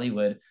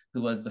Hollywood,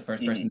 who was the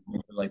first person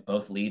to like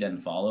both lead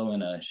and follow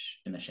in a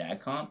shag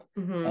comp.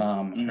 Her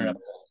episode's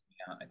coming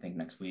out, I think,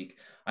 next week.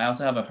 I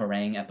also have a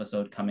harangue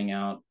episode coming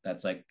out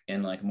that's like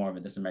in like more of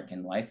a This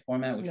American Life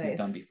format, which we've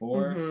done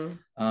before.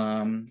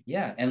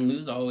 Yeah, and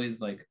Lou's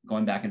always like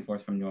going back and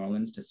forth from New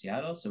Orleans to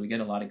Seattle, so we get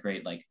a lot of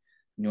great like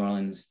New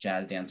Orleans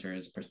jazz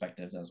dancers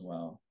perspectives as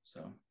well.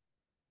 So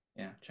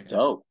yeah, check it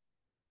out.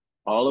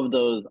 All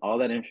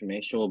that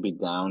information will be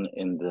down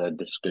in the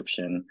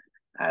description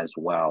as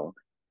well.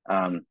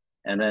 And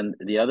then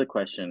the other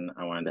question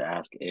I wanted to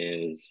ask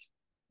is,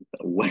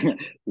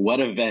 what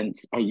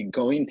events are you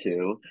going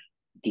to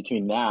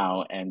between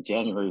now and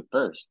January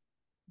 1st?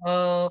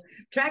 Oh,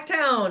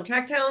 Tracktown.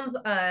 Tracktown's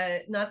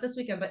not this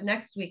weekend, but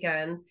next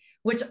weekend,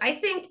 which I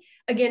think,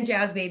 again,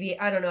 Jazz Baby,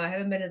 I don't know, I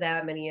haven't been to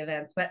that many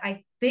events, but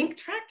I think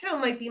Tracktown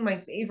might be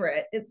my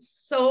favorite. It's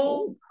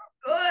so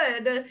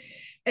good.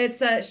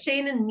 It's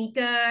Shane and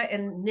Mika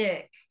and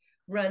Nick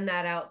run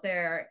that out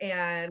there.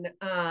 And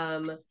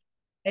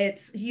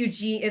it's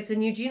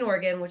in Eugene,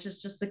 Oregon, which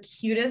is just the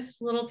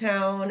cutest little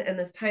town. And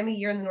this time of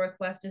year in the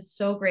Northwest is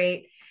so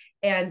great.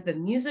 And the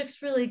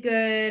music's really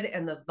good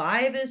and the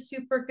vibe is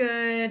super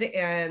good.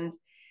 And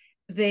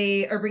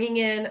they are bringing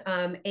in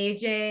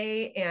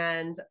AJ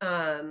and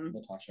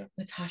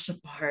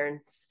Latasha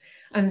Barnes.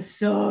 I'm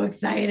so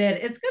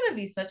excited. It's gonna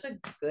be such a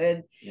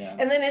good. Yeah.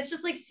 And then it's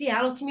just like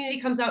Seattle community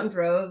comes out in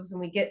droves,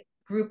 and we get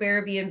group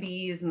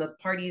Airbnbs, and the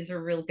parties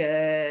are real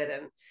good.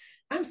 And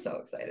I'm so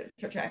excited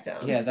for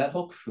Tracktown. Yeah, that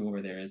whole crew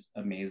over there is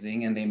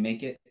amazing, and they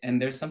make it.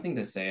 And there's something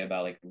to say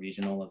about like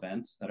regional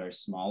events that are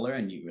smaller,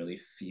 and you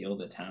really feel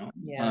the town.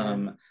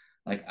 Yeah.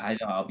 Like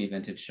I'll be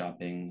vintage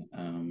shopping,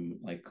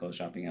 like clothes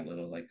shopping at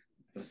little like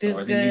the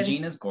stores. And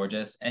Eugene is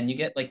gorgeous, and you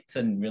get like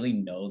to really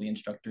know the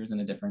instructors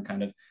in a different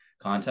kind of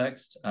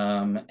context.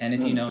 And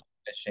if you know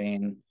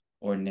Shane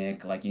or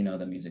Nick, like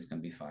the music's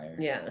gonna be fire.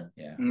 Yeah.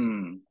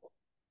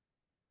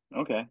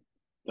 Okay.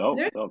 Dope.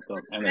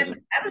 And I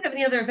don't have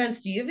any other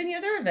events. Do you have any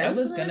other events? I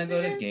was gonna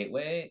go to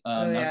Gateway.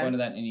 Not going to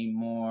that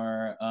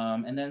anymore.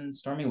 And then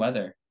Stormy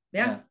Weather.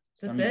 Yeah,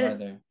 Stormy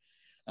Weather.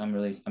 I'm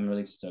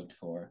really stoked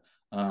for.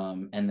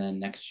 And then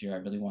next year I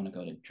really want to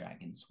go to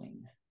Dragon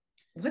Swing.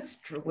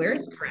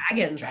 Where's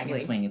Dragon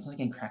Swing? It's like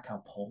in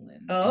Krakow,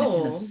 Poland. Oh, and it's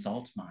in a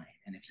salt mine.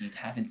 And if you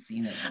haven't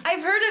seen it, like,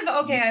 I've heard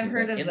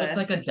of it. It looks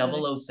like a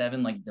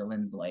 007 like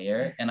villain's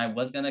lair. And I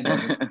was gonna go,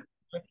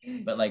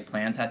 but like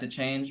plans had to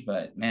change.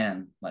 But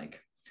man,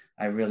 like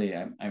I really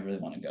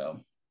want to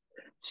go.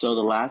 So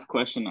the last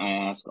question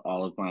I ask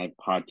all of my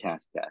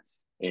podcast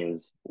guests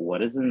is,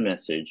 what is the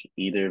message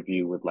either of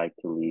you would like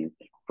to leave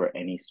for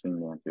any swing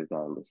dancers that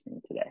are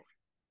listening today?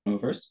 Go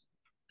first.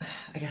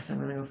 I guess I'm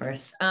gonna go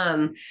first.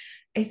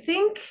 I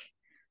think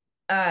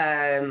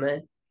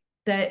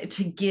that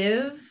to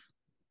give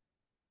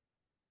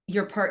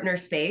your partner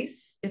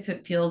space if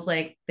it feels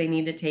like they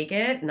need to take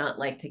it, not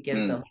like to give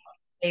them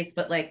space,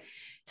 but like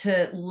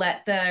to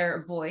let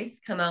their voice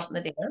come out in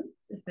the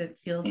dance if it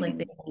feels like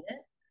they need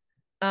it.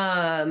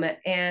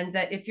 And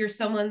that if you're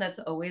someone that's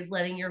always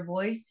letting your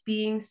voice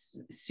being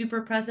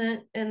super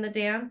present in the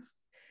dance,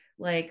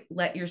 like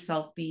let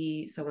yourself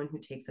be someone who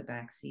takes a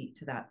back seat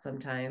to that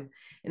sometime.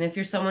 And if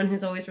you're someone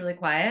who's always really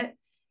quiet,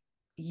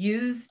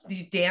 use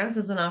the dance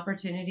as an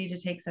opportunity to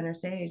take center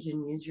stage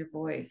and use your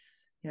voice.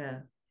 Yeah.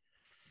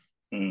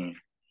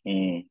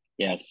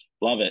 Yes,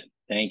 love it.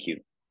 Thank you,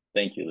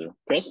 Lou.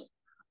 Chris?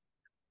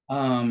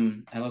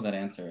 I love that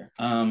answer.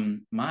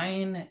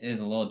 Mine is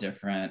a little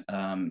different.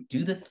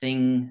 Do the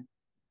thing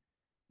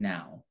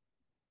now.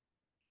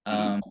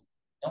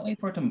 Don't wait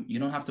for you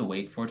don't have to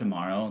wait for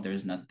tomorrow.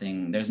 There's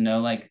no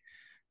like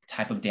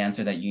type of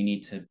dancer that you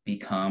need to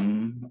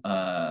become,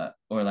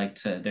 or like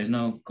there's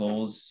no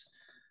goals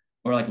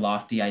or like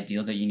lofty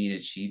ideals that you need to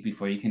achieve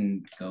before you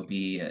can go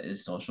be a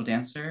social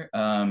dancer.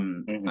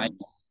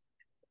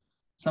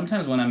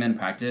 Sometimes when I'm in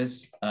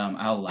practice,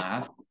 I'll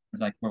laugh.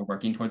 It's like we're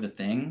working towards a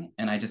thing,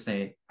 and I just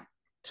say,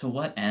 to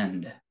what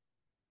end?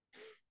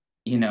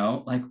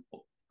 Like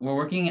we're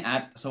working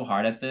so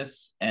hard at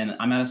this, and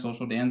I'm at a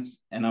social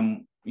dance, and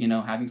I'm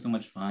having so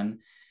much fun,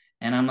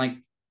 and I'm like,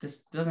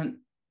 this doesn't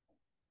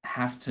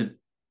have to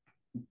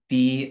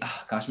be.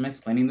 Oh, gosh, am I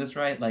explaining this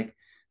right? Like,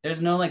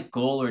 there's no like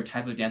goal or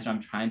type of dancer I'm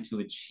trying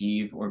to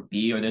achieve or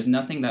be, or there's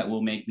nothing that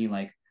will make me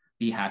like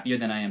be happier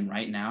than I am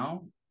right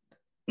now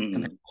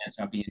compared to the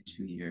dancer I'll be in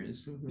 2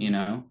 years.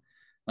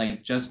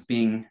 Like just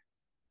being,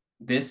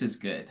 this is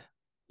good,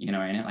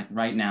 right? Like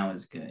right now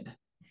is good.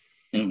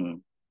 Enjoy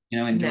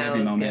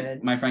every moment.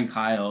 Good. My friend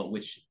Kyle,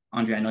 which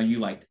Andre, I know you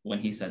liked when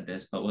he said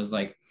this, but was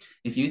like,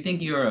 if you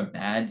think you're a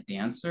bad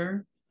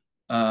dancer,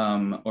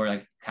 or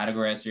like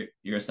categorize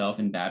yourself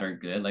in bad or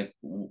good, like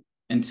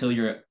until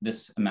you're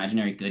this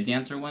imaginary good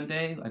dancer one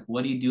day. Like,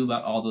 what do you do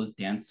about all those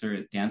dances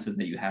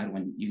that you had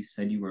when you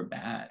said you were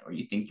bad or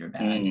you think you're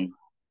bad?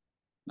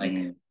 Like,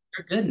 you're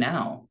good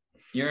now.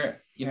 You're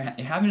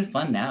having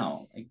fun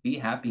now. Like, be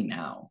happy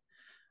now.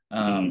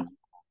 Yeah,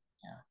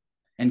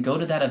 and go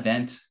to that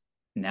event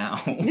now.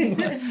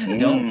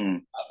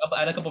 Don't. I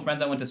had a couple friends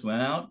that went to swim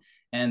out,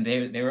 and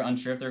they were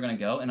unsure if they were gonna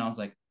go, and I was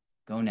like,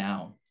 go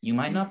now. You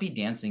might not be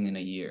dancing in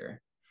a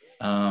year.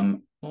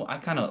 Well, I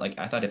kind of like,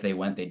 I thought if they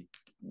went, they'd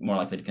more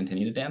likely to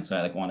continue to dance. So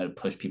I like wanted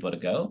to push people to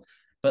go.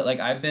 But like,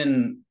 I've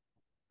been,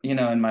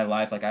 in my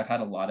life, like I've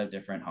had a lot of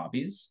different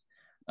hobbies.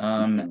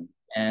 And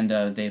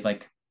they've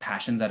like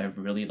passions that have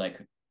really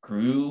like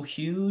grew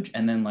huge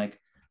and then like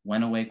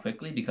went away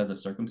quickly because of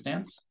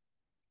circumstance.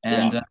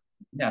 And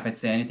if I'd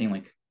say anything,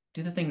 like,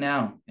 do the thing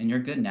now and you're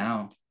good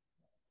now.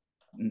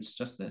 And it's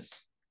just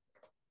this.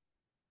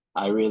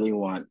 I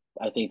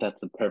think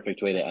that's the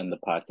perfect way to end the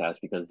podcast,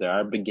 because there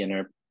are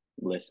beginner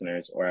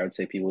listeners, or I would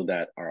say people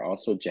that are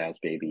also jazz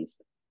babies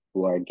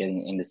who are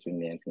getting into swing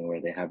dancing,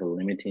 where they have a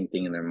limiting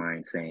thing in their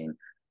mind saying,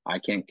 I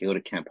can't go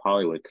to Camp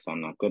Hollywood because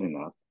I'm not good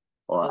enough,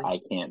 or I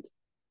can't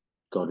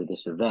go to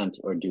this event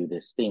or do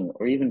this thing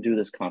or even do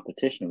this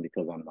competition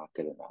because I'm not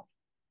good enough.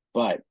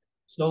 But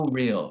so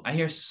real. I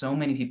hear so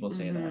many people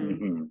say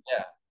that.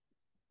 Yeah.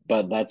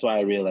 But that's why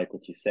I really like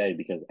what you said,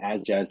 because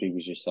as jazz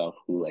babies yourself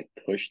who like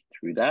pushed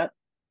through that,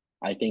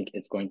 I think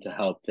it's going to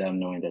help them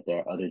knowing that there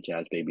are other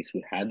jazz babies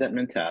who had that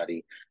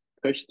mentality,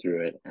 pushed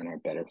through it, and are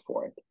better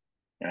for it.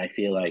 And I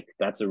feel like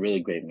that's a really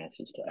great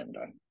message to end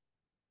on.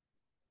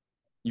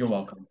 You're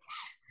welcome.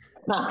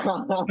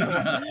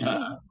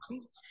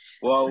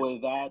 Well,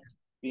 with that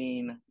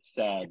being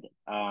said,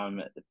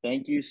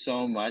 thank you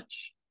so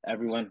much,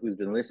 everyone who's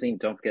been listening.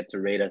 Don't forget to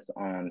rate us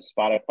on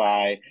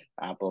Spotify,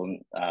 Apple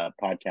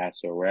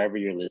Podcasts, or wherever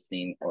you're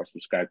listening, or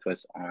subscribe to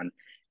us on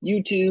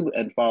YouTube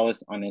and follow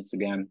us on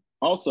Instagram.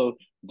 Also,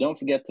 don't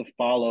forget to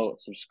follow,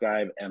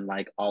 subscribe, and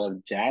like all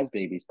of Jazz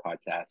Babies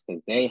podcasts,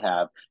 because they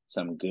have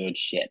some good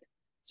shit.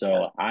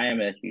 So I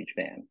am a huge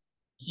fan.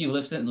 If you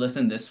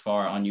listen this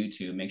far on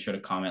YouTube, make sure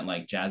to comment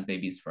like Jazz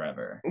Babies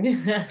Forever.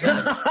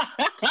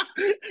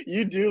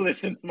 You do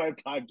listen to my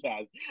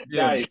podcast.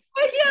 Yeah. Nice.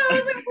 Yeah, I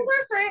was like, what's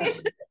our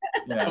phrase?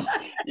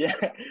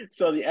 Yeah.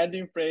 So the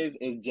ending phrase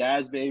is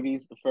Jazz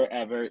Babies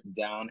Forever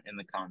down in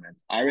the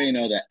comments. I already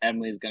know that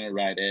Emily's gonna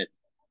write it.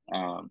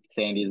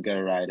 Sandy's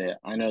gonna write it.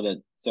 I know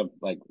that some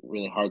like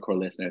really hardcore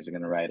listeners are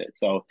gonna write it.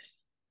 So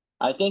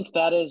I think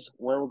that is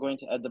where we're going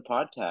to end the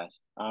podcast.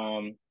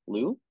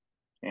 Lou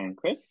and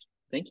Chris,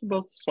 thank you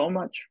both so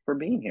much for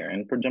being here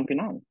and for jumping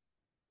on.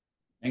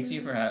 Thank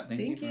you for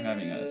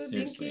having us.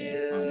 Seriously,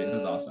 this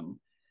is awesome.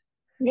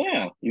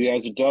 Yeah, you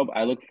guys are dope.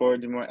 I look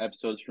forward to more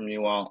episodes from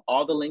you all.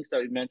 All the links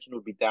that we mentioned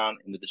will be down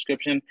in the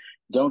description.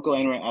 Don't go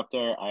anywhere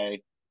after I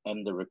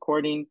end the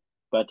recording.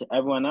 But to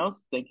everyone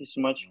else, thank you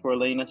so much for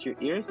laying us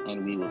your ears,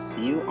 and we will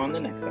see you on the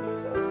next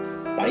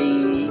episode.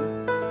 Bye.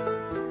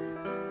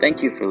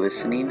 Thank you for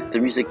listening. The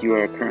music you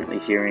are currently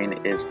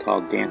hearing is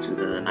called Dances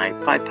of the Night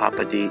by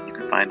Papa D. You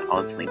can find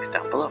all its links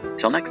down below.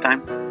 Till next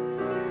time.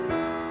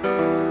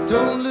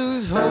 Don't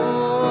lose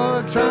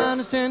hope, trying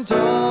to stand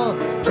tall,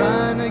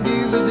 trying to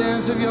give this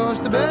dance of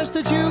yours the best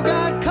that you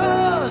got,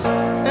 cause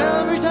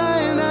every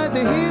time that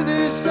they hear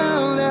this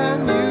sound, that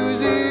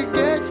music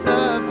gets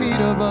their feet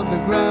above the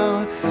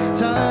ground.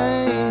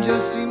 Time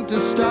just seemed to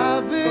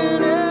stop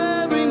in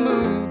every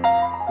move.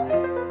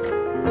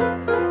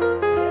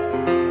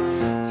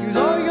 Seems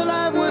all your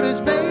life what is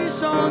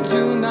based on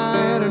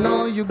tonight, and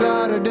all you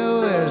gotta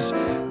do is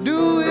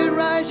do it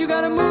right. You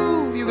gotta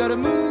move, you gotta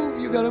move,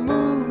 you gotta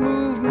move,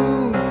 move,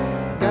 move.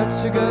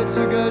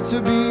 Got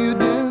to be a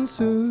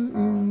dancer.